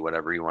ID,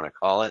 whatever you want to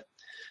call it.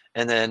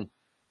 And then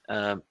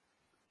the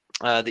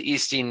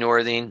Easting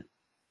Northing,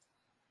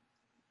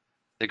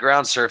 the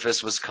ground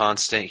surface was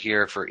constant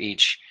here for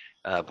each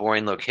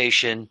boring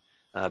location,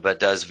 but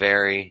does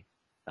vary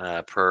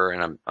per,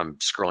 and I'm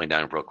scrolling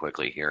down real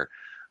quickly here,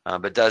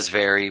 but does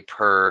vary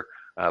per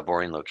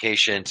boring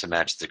location to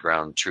match the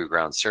true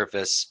ground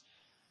surface.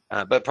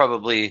 But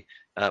probably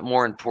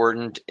more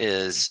important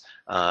is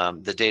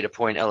the data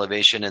point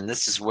elevation, and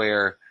this is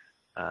where,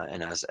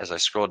 and as I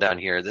scroll down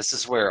here, this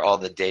is where all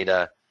the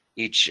data,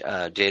 each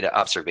data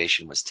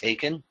observation was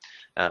taken.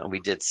 We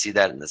did see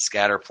that in the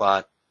scatter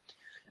plot.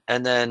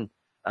 And then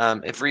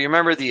if we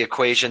remember the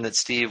equation that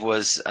Steve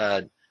was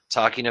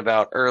talking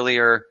about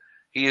earlier,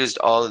 he used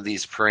all of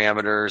these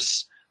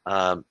parameters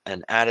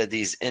and added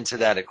these into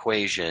that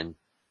equation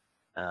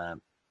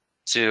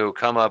to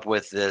come up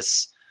with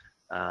this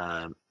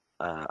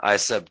I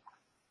sub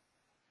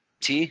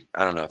T.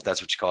 I don't know if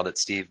that's what you called it,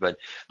 Steve, but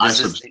this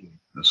is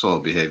the soil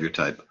behavior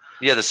type.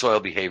 Yeah, the soil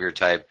behavior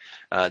type.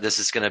 This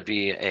is going to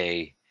be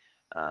a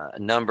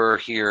number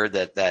here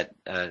that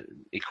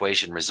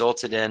equation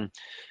resulted in,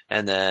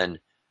 and then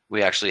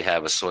we actually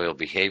have a soil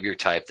behavior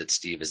type that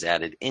Steve has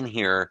added in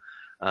here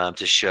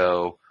to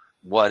show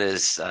what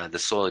is the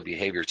soil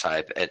behavior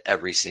type at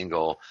every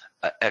single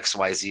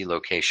XYZ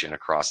location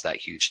across that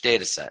huge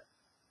data set.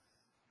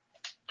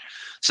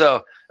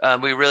 So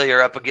we really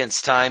are up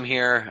against time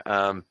here.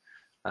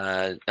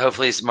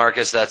 Hopefully,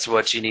 Marcus, that's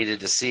what you needed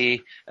to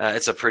see.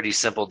 It's a pretty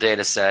simple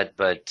data set,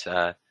 but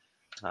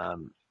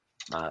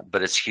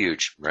it's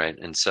huge, right?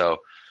 And so,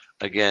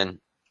 again,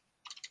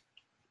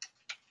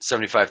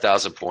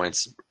 75,000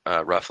 points,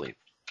 roughly.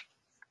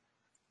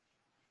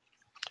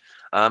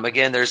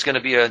 Again, there's going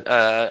to be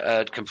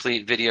a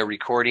complete video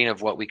recording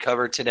of what we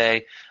covered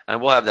today,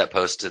 and we'll have that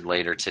posted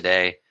later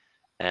today.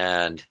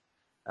 And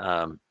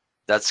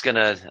that's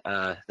gonna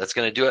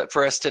do it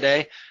for us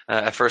today.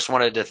 I first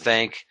wanted to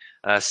thank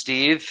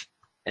Steve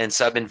and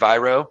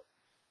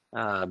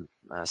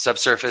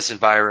Subsurface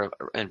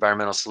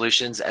Environmental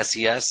Solutions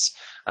 (SES)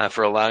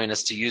 for allowing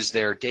us to use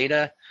their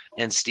data,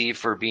 and Steve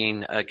for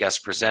being a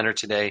guest presenter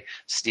today.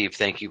 Steve,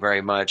 thank you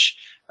very much.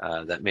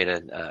 That made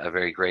a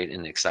very great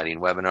and exciting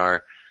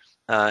webinar.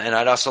 And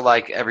I'd also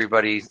like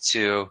everybody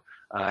to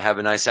have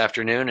a nice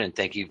afternoon, and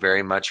thank you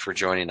very much for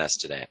joining us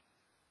today.